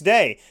the next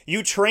day.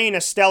 You train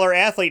a stellar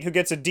athlete who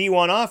gets a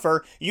D1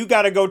 offer. You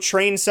got to go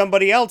train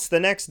somebody else the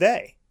next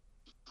day.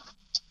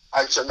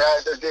 But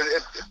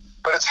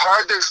it's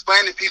hard to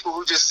explain to people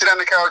who just sit on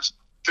the couch,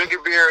 drink a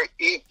beer,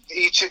 eat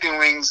chicken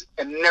wings,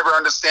 and never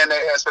understand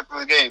that aspect of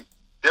the game.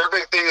 Their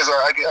big thing is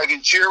I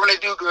can cheer when they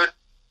do good.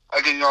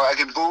 I can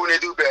boo when they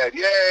do bad.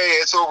 Yay,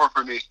 it's over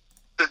for me.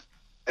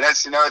 And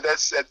that's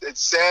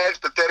it's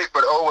sad, pathetic,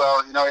 but oh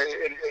well.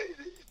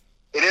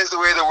 It is the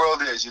way the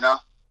world is.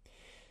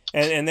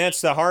 And that's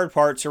the hard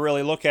part to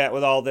really look at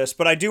with all this.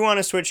 But I do want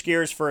to switch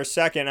gears for a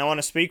second. I want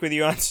to speak with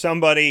you on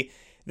somebody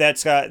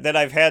that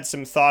I've had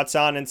some thoughts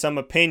on and some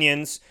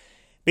opinions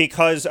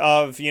because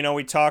of,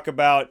 we talk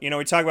about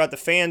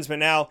the fans, but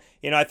now,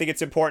 I think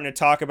it's important to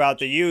talk about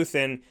the youth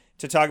and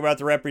to talk about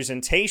the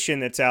representation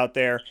that's out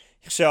there.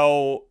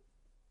 So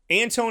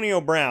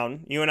Antonio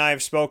Brown, you and I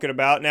have spoken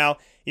about. Now,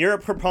 you're a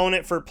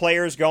proponent for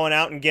players going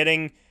out and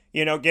getting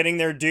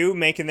their due,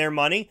 making their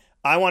money.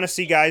 I want to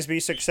see guys be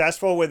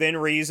successful within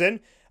reason.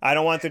 I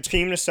don't want the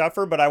team to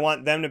suffer, but I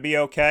want them to be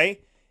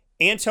okay.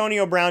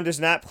 Antonio Brown does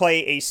not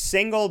play a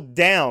single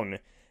down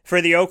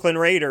for the Oakland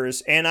Raiders,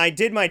 and I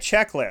did my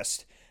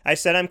checklist. I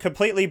said I'm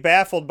completely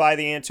baffled by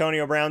the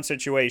Antonio Brown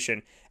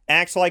situation.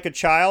 Acts like a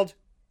child?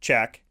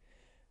 Check.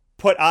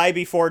 Put I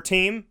before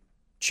team?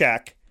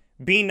 Check.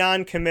 Be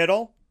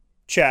non-committal?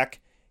 Check.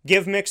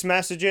 Give mixed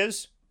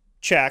messages?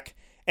 Check.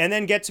 And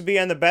then get to be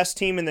on the best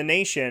team in the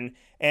nation.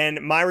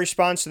 And my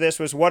response to this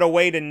was, what a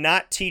way to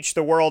not teach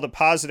the world a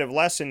positive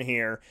lesson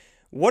here.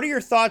 What are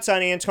your thoughts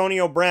on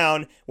Antonio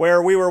Brown,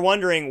 where we were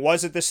wondering,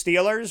 was it the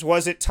Steelers?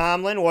 Was it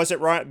Tomlin? Was it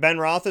Ben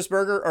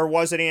Roethlisberger? Or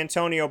was it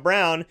Antonio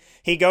Brown?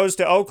 He goes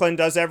to Oakland,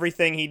 does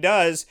everything he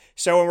does.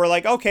 So we're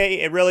like,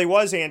 okay, it really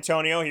was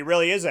Antonio. He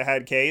really is a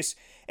head case.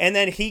 And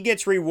then he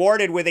gets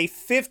rewarded with a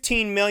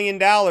 $15 million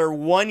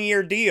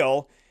one-year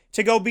deal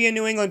to go be a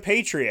New England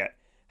Patriot.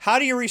 How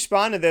do you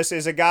respond to this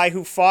as a guy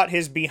who fought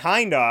his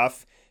behind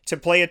off to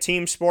play a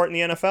team sport in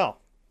the NFL?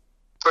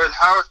 But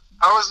how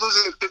is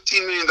losing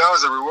 $15 million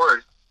a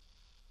reward?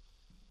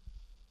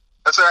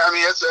 That's right. I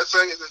mean, that's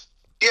like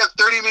he had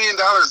 $30 million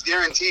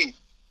guaranteed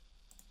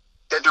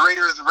that the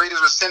Raiders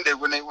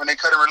rescinded when they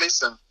cut and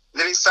released him.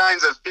 And then he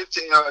signs a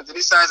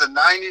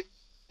 $9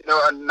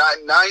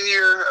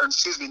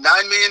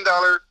 million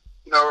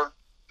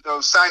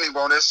signing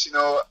bonus,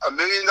 $1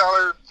 million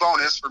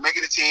bonus for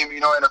making the team,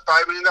 and a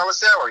 $5 million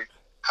salary.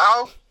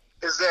 How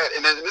is that?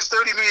 And then this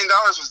 $30 million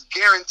was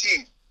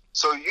guaranteed.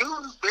 So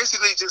you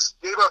basically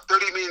just gave up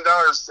 $30 million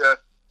to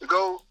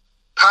go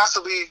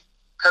possibly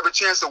have a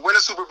chance to win a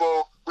Super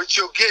Bowl, which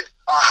you'll get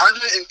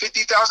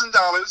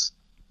 $150,000.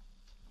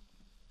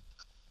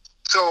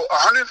 So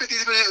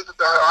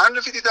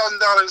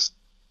 $150,000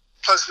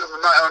 plus,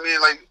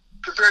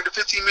 compared to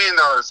 $15 million,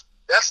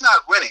 that's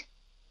not winning.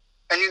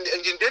 And you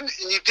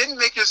didn't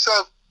make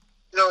yourself,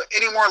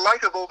 any more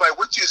likable by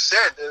what you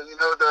said.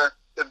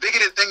 The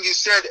bigoted thing you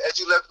said as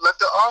you left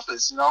the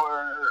office. And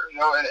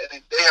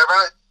they have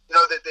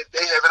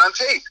they have it on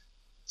tape.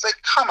 It's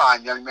like, come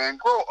on, young man,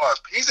 grow up.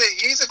 He's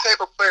a type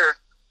of player.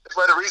 That's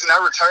why the reason I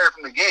retired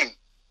from the game.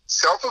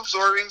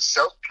 Self-absorbing,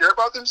 care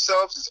about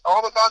themselves. It's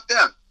all about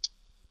them.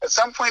 At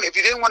some point, if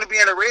you didn't want to be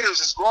in the Raiders,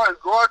 just go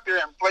out there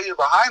and play your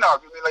behind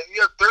off.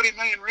 You have 30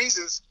 million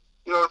reasons,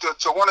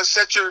 to want to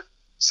set your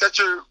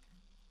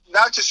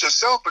not just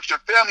yourself but your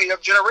family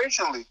up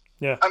generationally.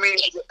 Yeah. I mean,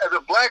 as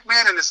a black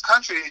man in this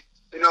country,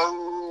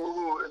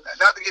 who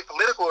not to get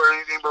political or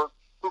anything, but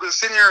who can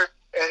sit here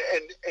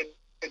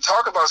and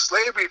talk about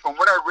slavery from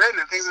what I read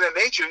and things of that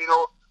nature,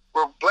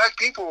 where black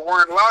people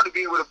weren't allowed to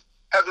be able to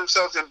have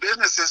themselves in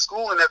business and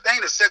school and that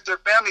thing to set their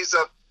families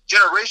up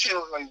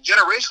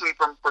generationally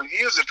for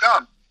years to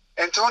come.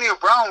 Antonio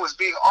Brown was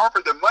being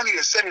offered the money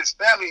to set his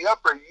family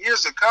up for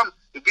years to come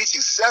to be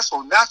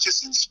successful, not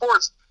just in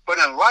sports, but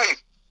in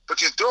life.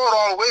 But you throw it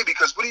all away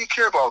because what do you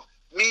care about?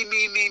 Me.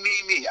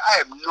 I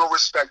have no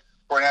respect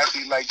for an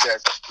athlete like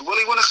that. Will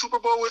he win a Super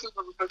Bowl with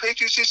the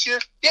Patriots this year?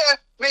 Yeah,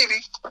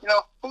 maybe.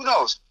 Who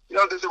knows? The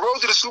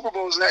road to the Super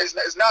Bowl is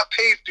not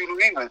paved through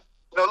New England.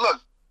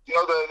 Look,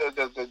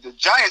 the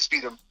Giants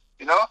beat them.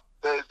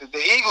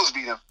 The Eagles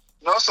beat them.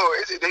 So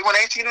they won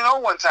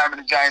 18-0 one time,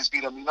 and the Giants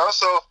beat them.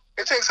 So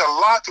it takes a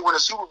lot to win a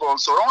Super Bowl.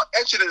 So don't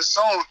etch it in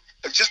stone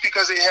that just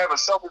because they have a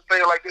selfish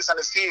player like this on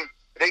the team,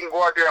 they can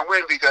go out there and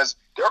win. Because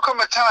there'll come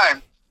a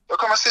time, there'll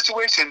come a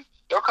situation,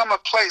 there'll come a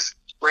place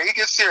where he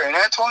gets there. And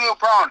Antonio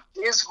Brown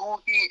is who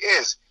he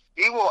is.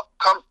 He will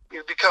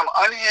become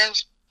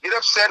unhinged, get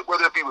upset,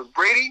 whether it be with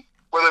Brady,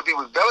 whether it be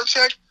with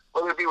Belichick,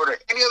 whether it be with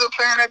any other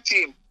player on that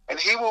team, and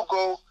he will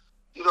go,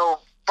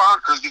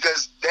 bonkers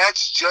because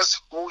that's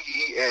just who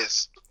he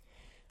is.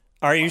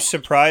 Are you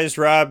surprised,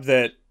 Rob,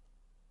 that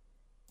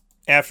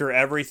after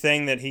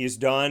everything that he's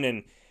done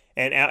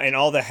and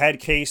all the head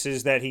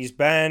cases that he's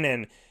been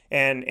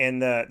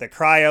and the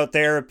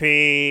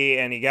cryotherapy,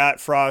 and he got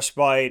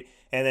frostbite,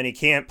 and then he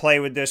can't play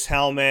with this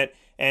helmet,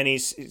 and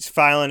he's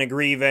filing a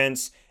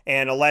grievance,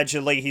 and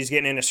allegedly he's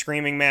getting in a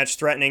screaming match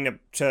threatening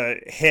to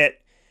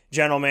hit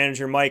general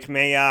manager Mike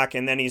Mayock,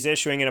 and then he's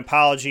issuing an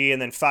apology,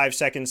 and then 5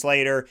 seconds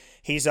later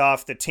he's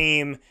off the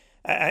team.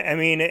 I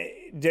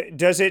mean,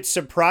 does it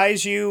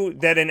surprise you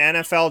that an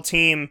NFL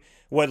team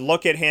would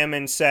look at him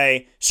and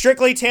say,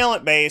 strictly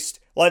talent-based,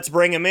 let's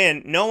bring him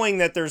in, knowing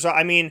that there's,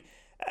 I mean,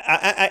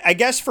 I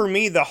guess for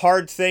me, the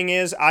hard thing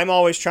is I'm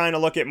always trying to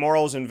look at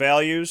morals and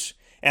values,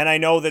 and I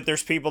know that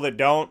there's people that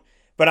don't,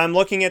 but I'm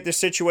looking at the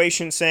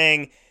situation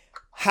saying,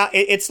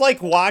 it's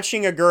like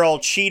watching a girl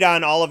cheat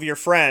on all of your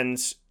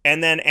friends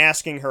and then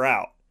asking her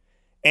out.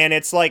 And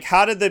it's like,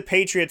 how did the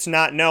Patriots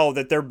not know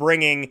that they're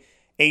bringing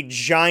a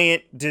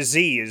giant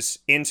disease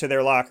into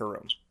their locker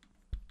room?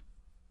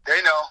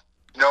 They know.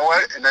 You know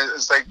what? And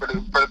it's like, for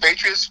the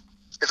Patriots,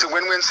 it's a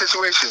win-win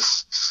situation.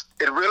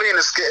 It really, in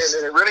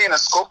the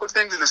scope of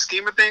things, in the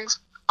scheme of things,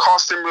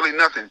 cost them really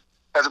nothing.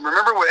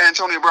 Remember what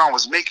Antonio Brown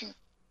was making.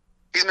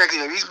 He's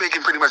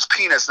making pretty much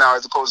peanuts now,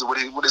 as opposed to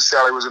what his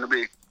salary was going to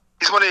be.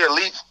 He's one of the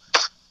elite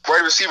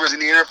wide receivers in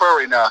the NFL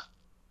right now,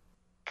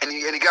 and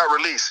he got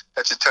released.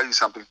 That should tell you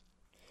something.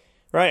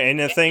 Right, and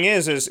the thing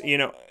is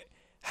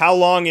how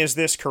long is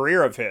this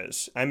career of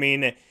his? I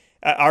mean,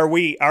 are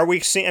we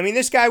seeing? I mean,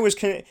 this guy was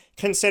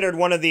considered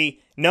one of the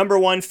number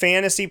one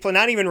fantasy player,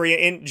 not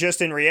even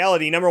just in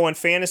reality, number one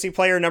fantasy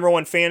player, number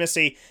one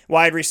fantasy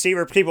wide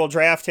receiver. People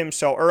draft him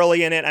so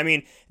early in it. I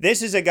mean,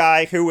 this is a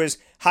guy who was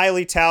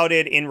highly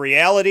touted in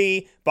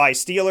reality by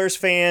Steelers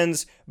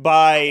fans,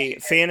 by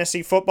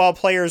fantasy football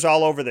players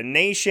all over the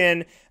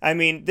nation. I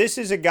mean, this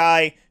is a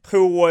guy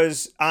who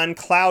was on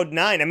cloud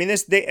nine. I mean,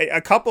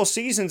 a couple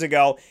seasons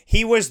ago,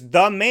 he was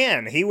the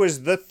man. He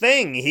was the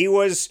thing. He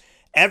was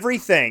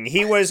everything.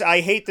 He was, I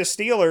hate the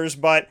Steelers,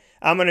 but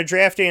I'm going to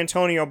draft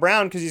Antonio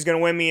Brown because he's going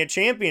to win me a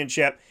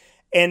championship.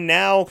 And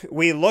now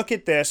we look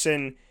at this,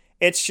 and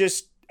it's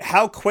just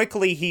how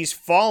quickly he's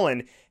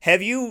fallen.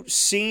 Have you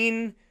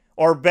seen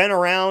or been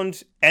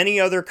around any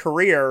other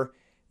career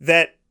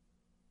that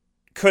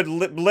could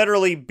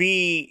literally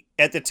be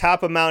at the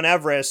top of Mount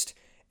Everest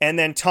and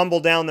then tumble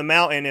down the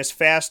mountain as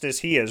fast as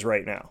he is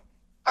right now?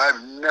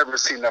 I've never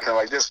seen nothing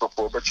like this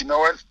before. But you know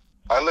what?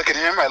 I look at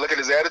him, I look at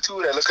his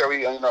attitude, I look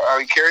at how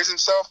he carries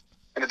himself,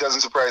 and it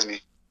doesn't surprise me.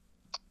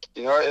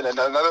 You know, and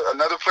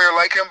another player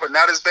like him, but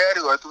not as bad,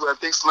 who I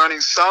think's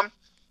learning some,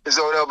 is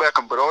Odell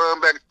Beckham. But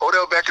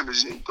Odell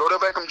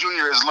Beckham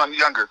Jr. is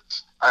younger.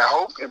 I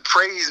hope and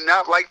pray he's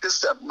not like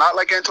this, not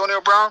like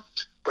Antonio Brown,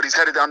 but he's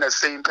headed down that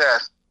same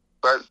path.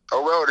 But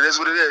oh well, it is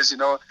what it is. You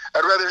know,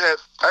 I'd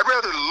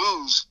rather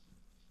lose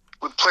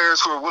with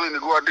players who are willing to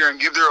go out there and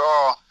give their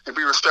all and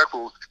be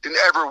respectful than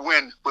ever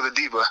win with a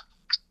diva.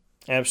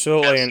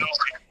 Absolutely.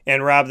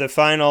 And Rob, the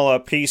final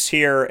piece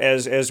here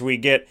as we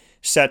get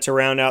set to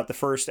round out the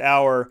first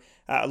hour,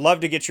 I'd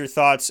love to get your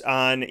thoughts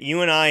on,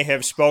 you and I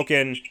have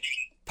spoken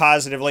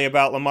positively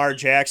about Lamar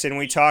Jackson.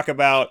 We talk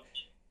about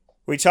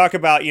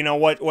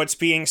what's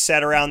being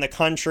said around the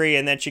country,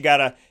 and that you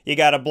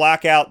gotta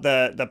block out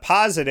the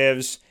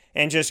positives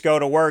and just go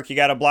to work. You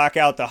got to block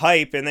out the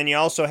hype, and then you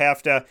also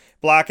have to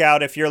block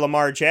out, if you're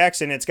Lamar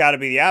Jackson, it's got to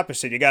be the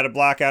opposite. You got to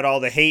block out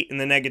all the hate and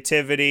the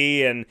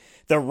negativity and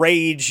the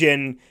rage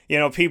and,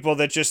 people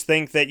that just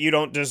think that you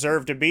don't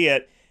deserve to be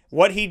it.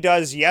 What he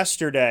does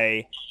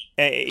yesterday,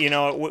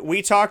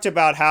 we talked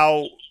about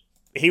how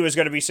he was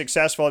going to be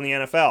successful in the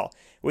NFL.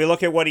 We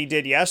look at what he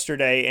did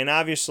yesterday, and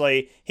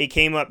obviously he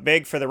came up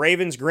big for the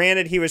Ravens.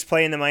 Granted, he was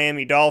playing the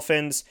Miami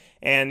Dolphins,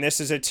 and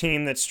this is a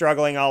team that's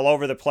struggling all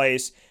over the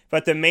place.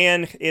 But the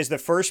man is the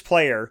first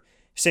player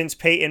since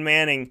Peyton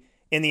Manning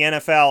in the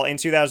NFL in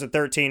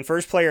 2013,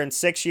 first player in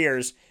 6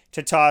 years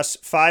to toss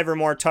 5 or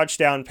more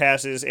touchdown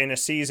passes in a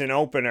season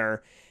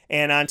opener.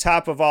 And on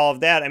top of all of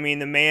that, I mean,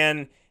 the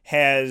man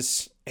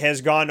has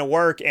gone to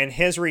work, and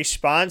his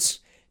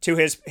response to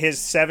his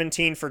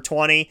 17 for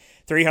 20,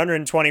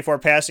 324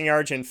 passing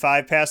yards and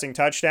 5 passing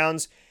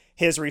touchdowns,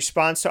 his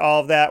response to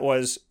all of that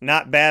was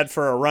not bad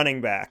for a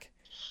running back.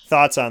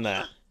 Thoughts on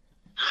that?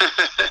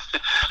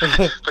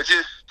 But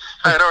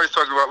I had always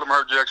talked about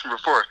Lamar Jackson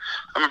before.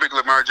 I'm a big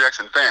Lamar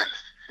Jackson fan,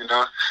 and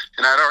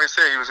I'd always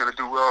say he was going to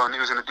do well, and he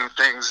was going to do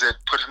things that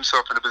put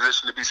himself in a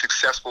position to be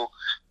successful,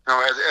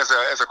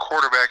 as a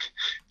quarterback,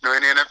 in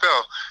the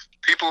NFL.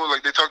 People,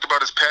 they talked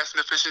about his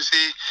passing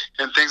efficiency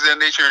and things of that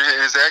nature,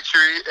 and his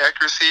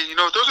accuracy.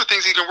 Those are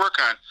things he can work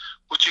on.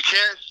 What you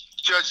can't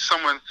judge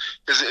someone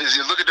is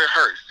you look at their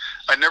heart.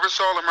 I never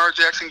saw Lamar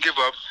Jackson give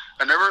up.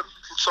 I never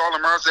saw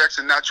Lamar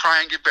Jackson not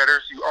try and get better.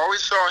 You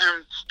always saw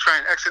him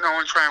try and exit on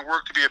and try and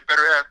work to be a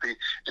better athlete.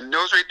 And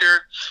those right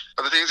there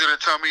are the things that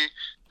tell me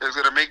is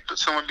going to make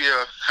someone be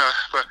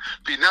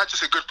not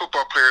just a good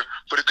football player,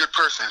 but a good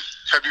person.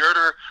 Have you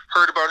ever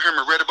heard about him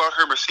or read about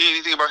him or seen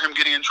anything about him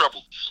getting in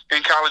trouble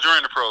in college or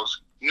in the pros?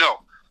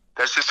 No.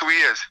 That's just who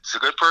he is. He's a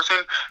good person.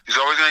 He's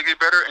always going to get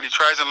better, and he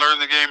tries to learn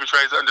the game and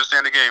tries to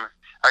understand the game.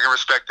 I can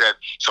respect that.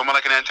 Someone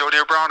like an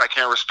Antonio Brown, I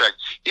can't respect.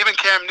 Even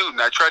Cam Newton,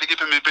 I try to give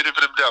him the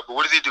benefit of the doubt, but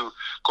what does he do?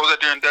 Goes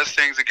out there and does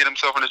things to get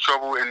himself into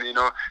trouble and,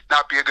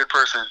 not be a good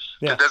person.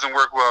 Yeah. It doesn't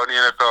work well in the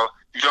NFL.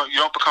 You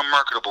don't become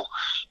marketable.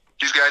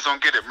 These guys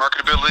don't get it.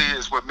 Marketability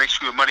is what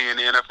makes you money in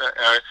the NFL.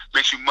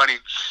 Makes you money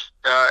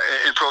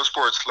in pro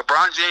sports.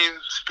 LeBron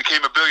James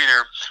became a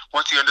billionaire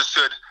once he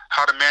understood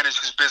how to manage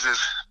his business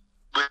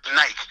with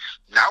Nike,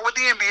 not with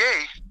the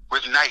NBA.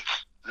 With Nike.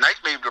 Nike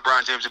made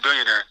LeBron James a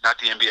billionaire, not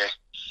the NBA.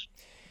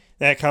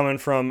 That coming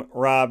from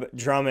Rob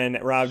Drummond.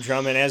 Rob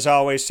Drummond, as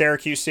always,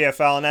 Syracuse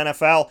CFL and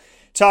NFL.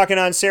 Talking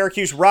on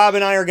Syracuse, Rob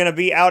and I are going to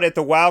be out at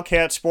the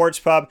Wildcat Sports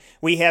Pub.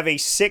 We have a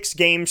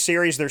 6-game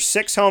series. There's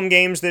 6 home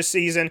games this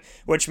season,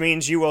 which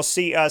means you will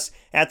see us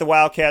at the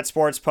Wildcat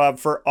Sports Pub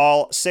for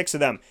all 6 of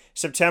them.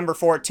 September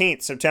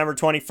 14th, September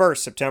 21st,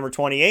 September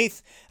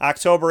 28th,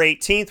 October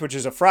 18th, which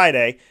is a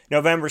Friday,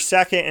 November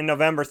 2nd, and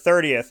November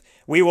 30th.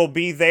 We will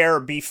be there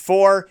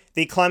before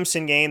the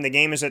Clemson game. The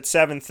game is at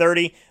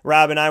 7:30.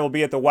 Rob and I will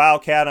be at the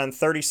Wildcat on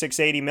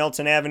 3680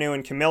 Milton Avenue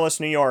in Camillus,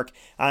 New York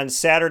on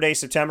Saturday,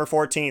 September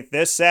 14th,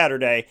 this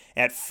Saturday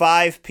at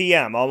 5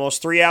 p.m.,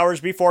 almost 3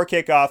 hours before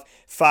kickoff.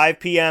 5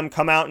 p.m.,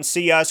 come out and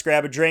see us,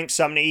 grab a drink,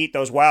 something to eat,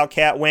 those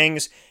Wildcat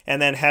wings, and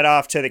then head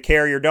off to the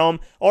Carrier Dome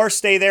or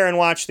stay there and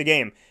watch the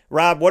game.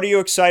 Rob, what are you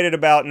excited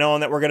about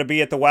knowing that we're going to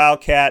be at the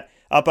Wildcat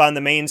up on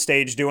the main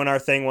stage doing our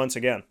thing once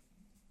again?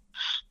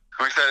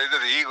 I'm excited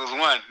that the Eagles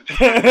won.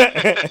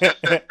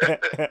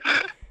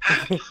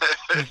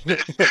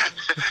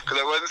 Because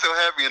I wasn't so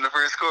happy in the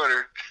first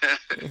quarter.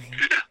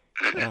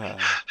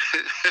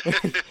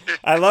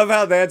 I love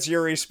how that's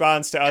your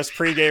response to us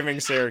pre-gaming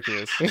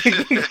Syracuse. Oh, don't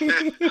get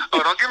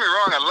me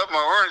wrong. I love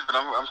my Orange, but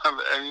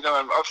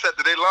I'm upset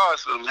that they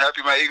lost. But I'm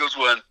happy my Eagles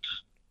won.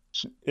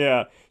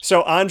 Yeah.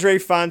 So Andre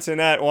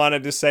Fontenette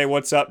wanted to say,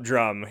 "What's up,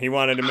 Drum?" He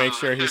wanted to make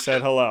sure he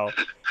said hello.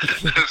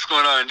 What's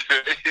going on,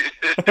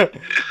 Andre?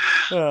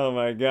 Oh,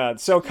 my God.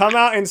 So come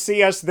out and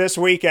see us this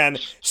weekend.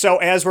 So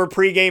as we're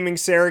pre-gaming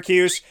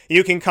Syracuse,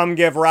 you can come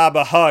give Rob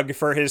a hug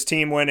for his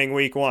team winning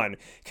week 1.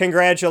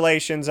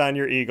 Congratulations on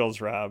your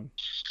Eagles, Rob.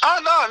 Oh,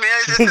 no. I mean,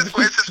 it's just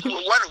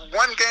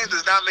one game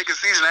does not make a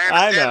season.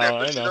 I understand that.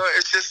 But,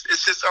 it's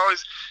just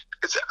always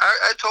 –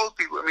 I told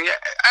people, I mean,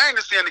 I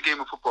understand the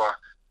game of football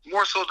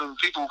more so than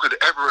people could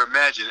ever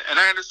imagine. And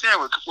I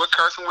understand what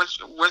Carson Wentz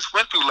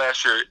went through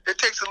last year. It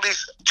takes at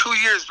least 2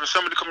 years for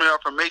somebody coming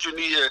off a major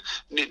knee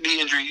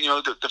injury,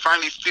 to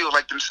finally feel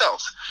like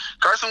themselves.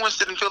 Carson Wentz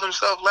didn't feel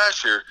himself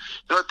last year.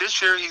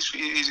 This year he's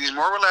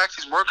more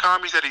relaxed, he's more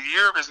calm. He's had a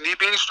year of his knee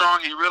being strong.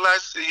 He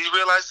realized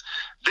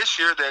this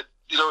year that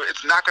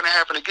it's not going to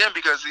happen again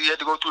because he had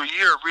to go through a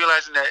year of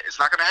realizing that it's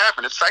not going to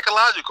happen. It's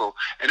psychological,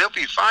 and he'll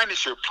be fine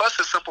this year. Plus,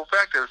 the simple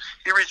fact that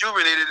he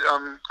rejuvenated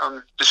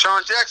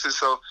Deshaun Jackson,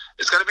 so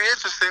it's going to be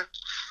interesting.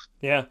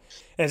 Yeah,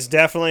 it's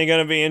definitely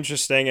going to be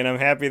interesting, and I'm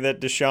happy that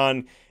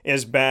Deshaun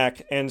is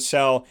back. And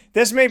so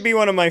this may be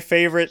one of my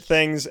favorite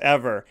things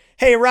ever.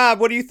 Hey, Rob,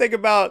 what do you think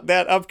about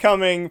that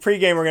upcoming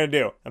pregame we're going to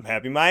do? I'm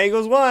happy my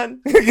Eagles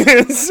won.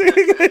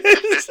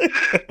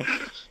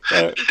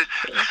 I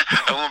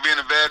won't be in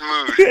a bad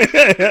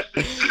mood.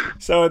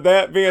 So with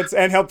that being,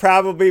 and he'll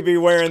probably be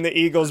wearing the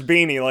Eagles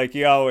beanie like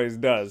he always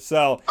does.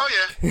 So, oh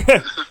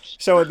yeah.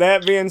 So with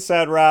that being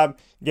said, Rob,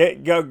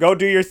 go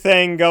do your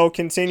thing. Go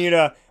continue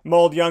to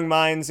mold young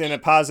minds in a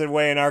positive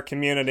way in our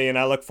community, and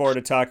I look forward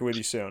to talking with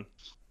you soon.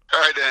 All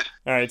right, Dan.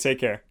 All right, take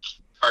care.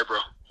 All right, bro.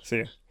 See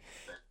you.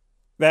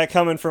 That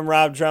coming from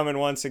Rob Drummond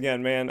once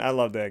again, man. I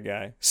love that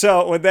guy.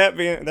 So with that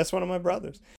being, that's one of my brothers.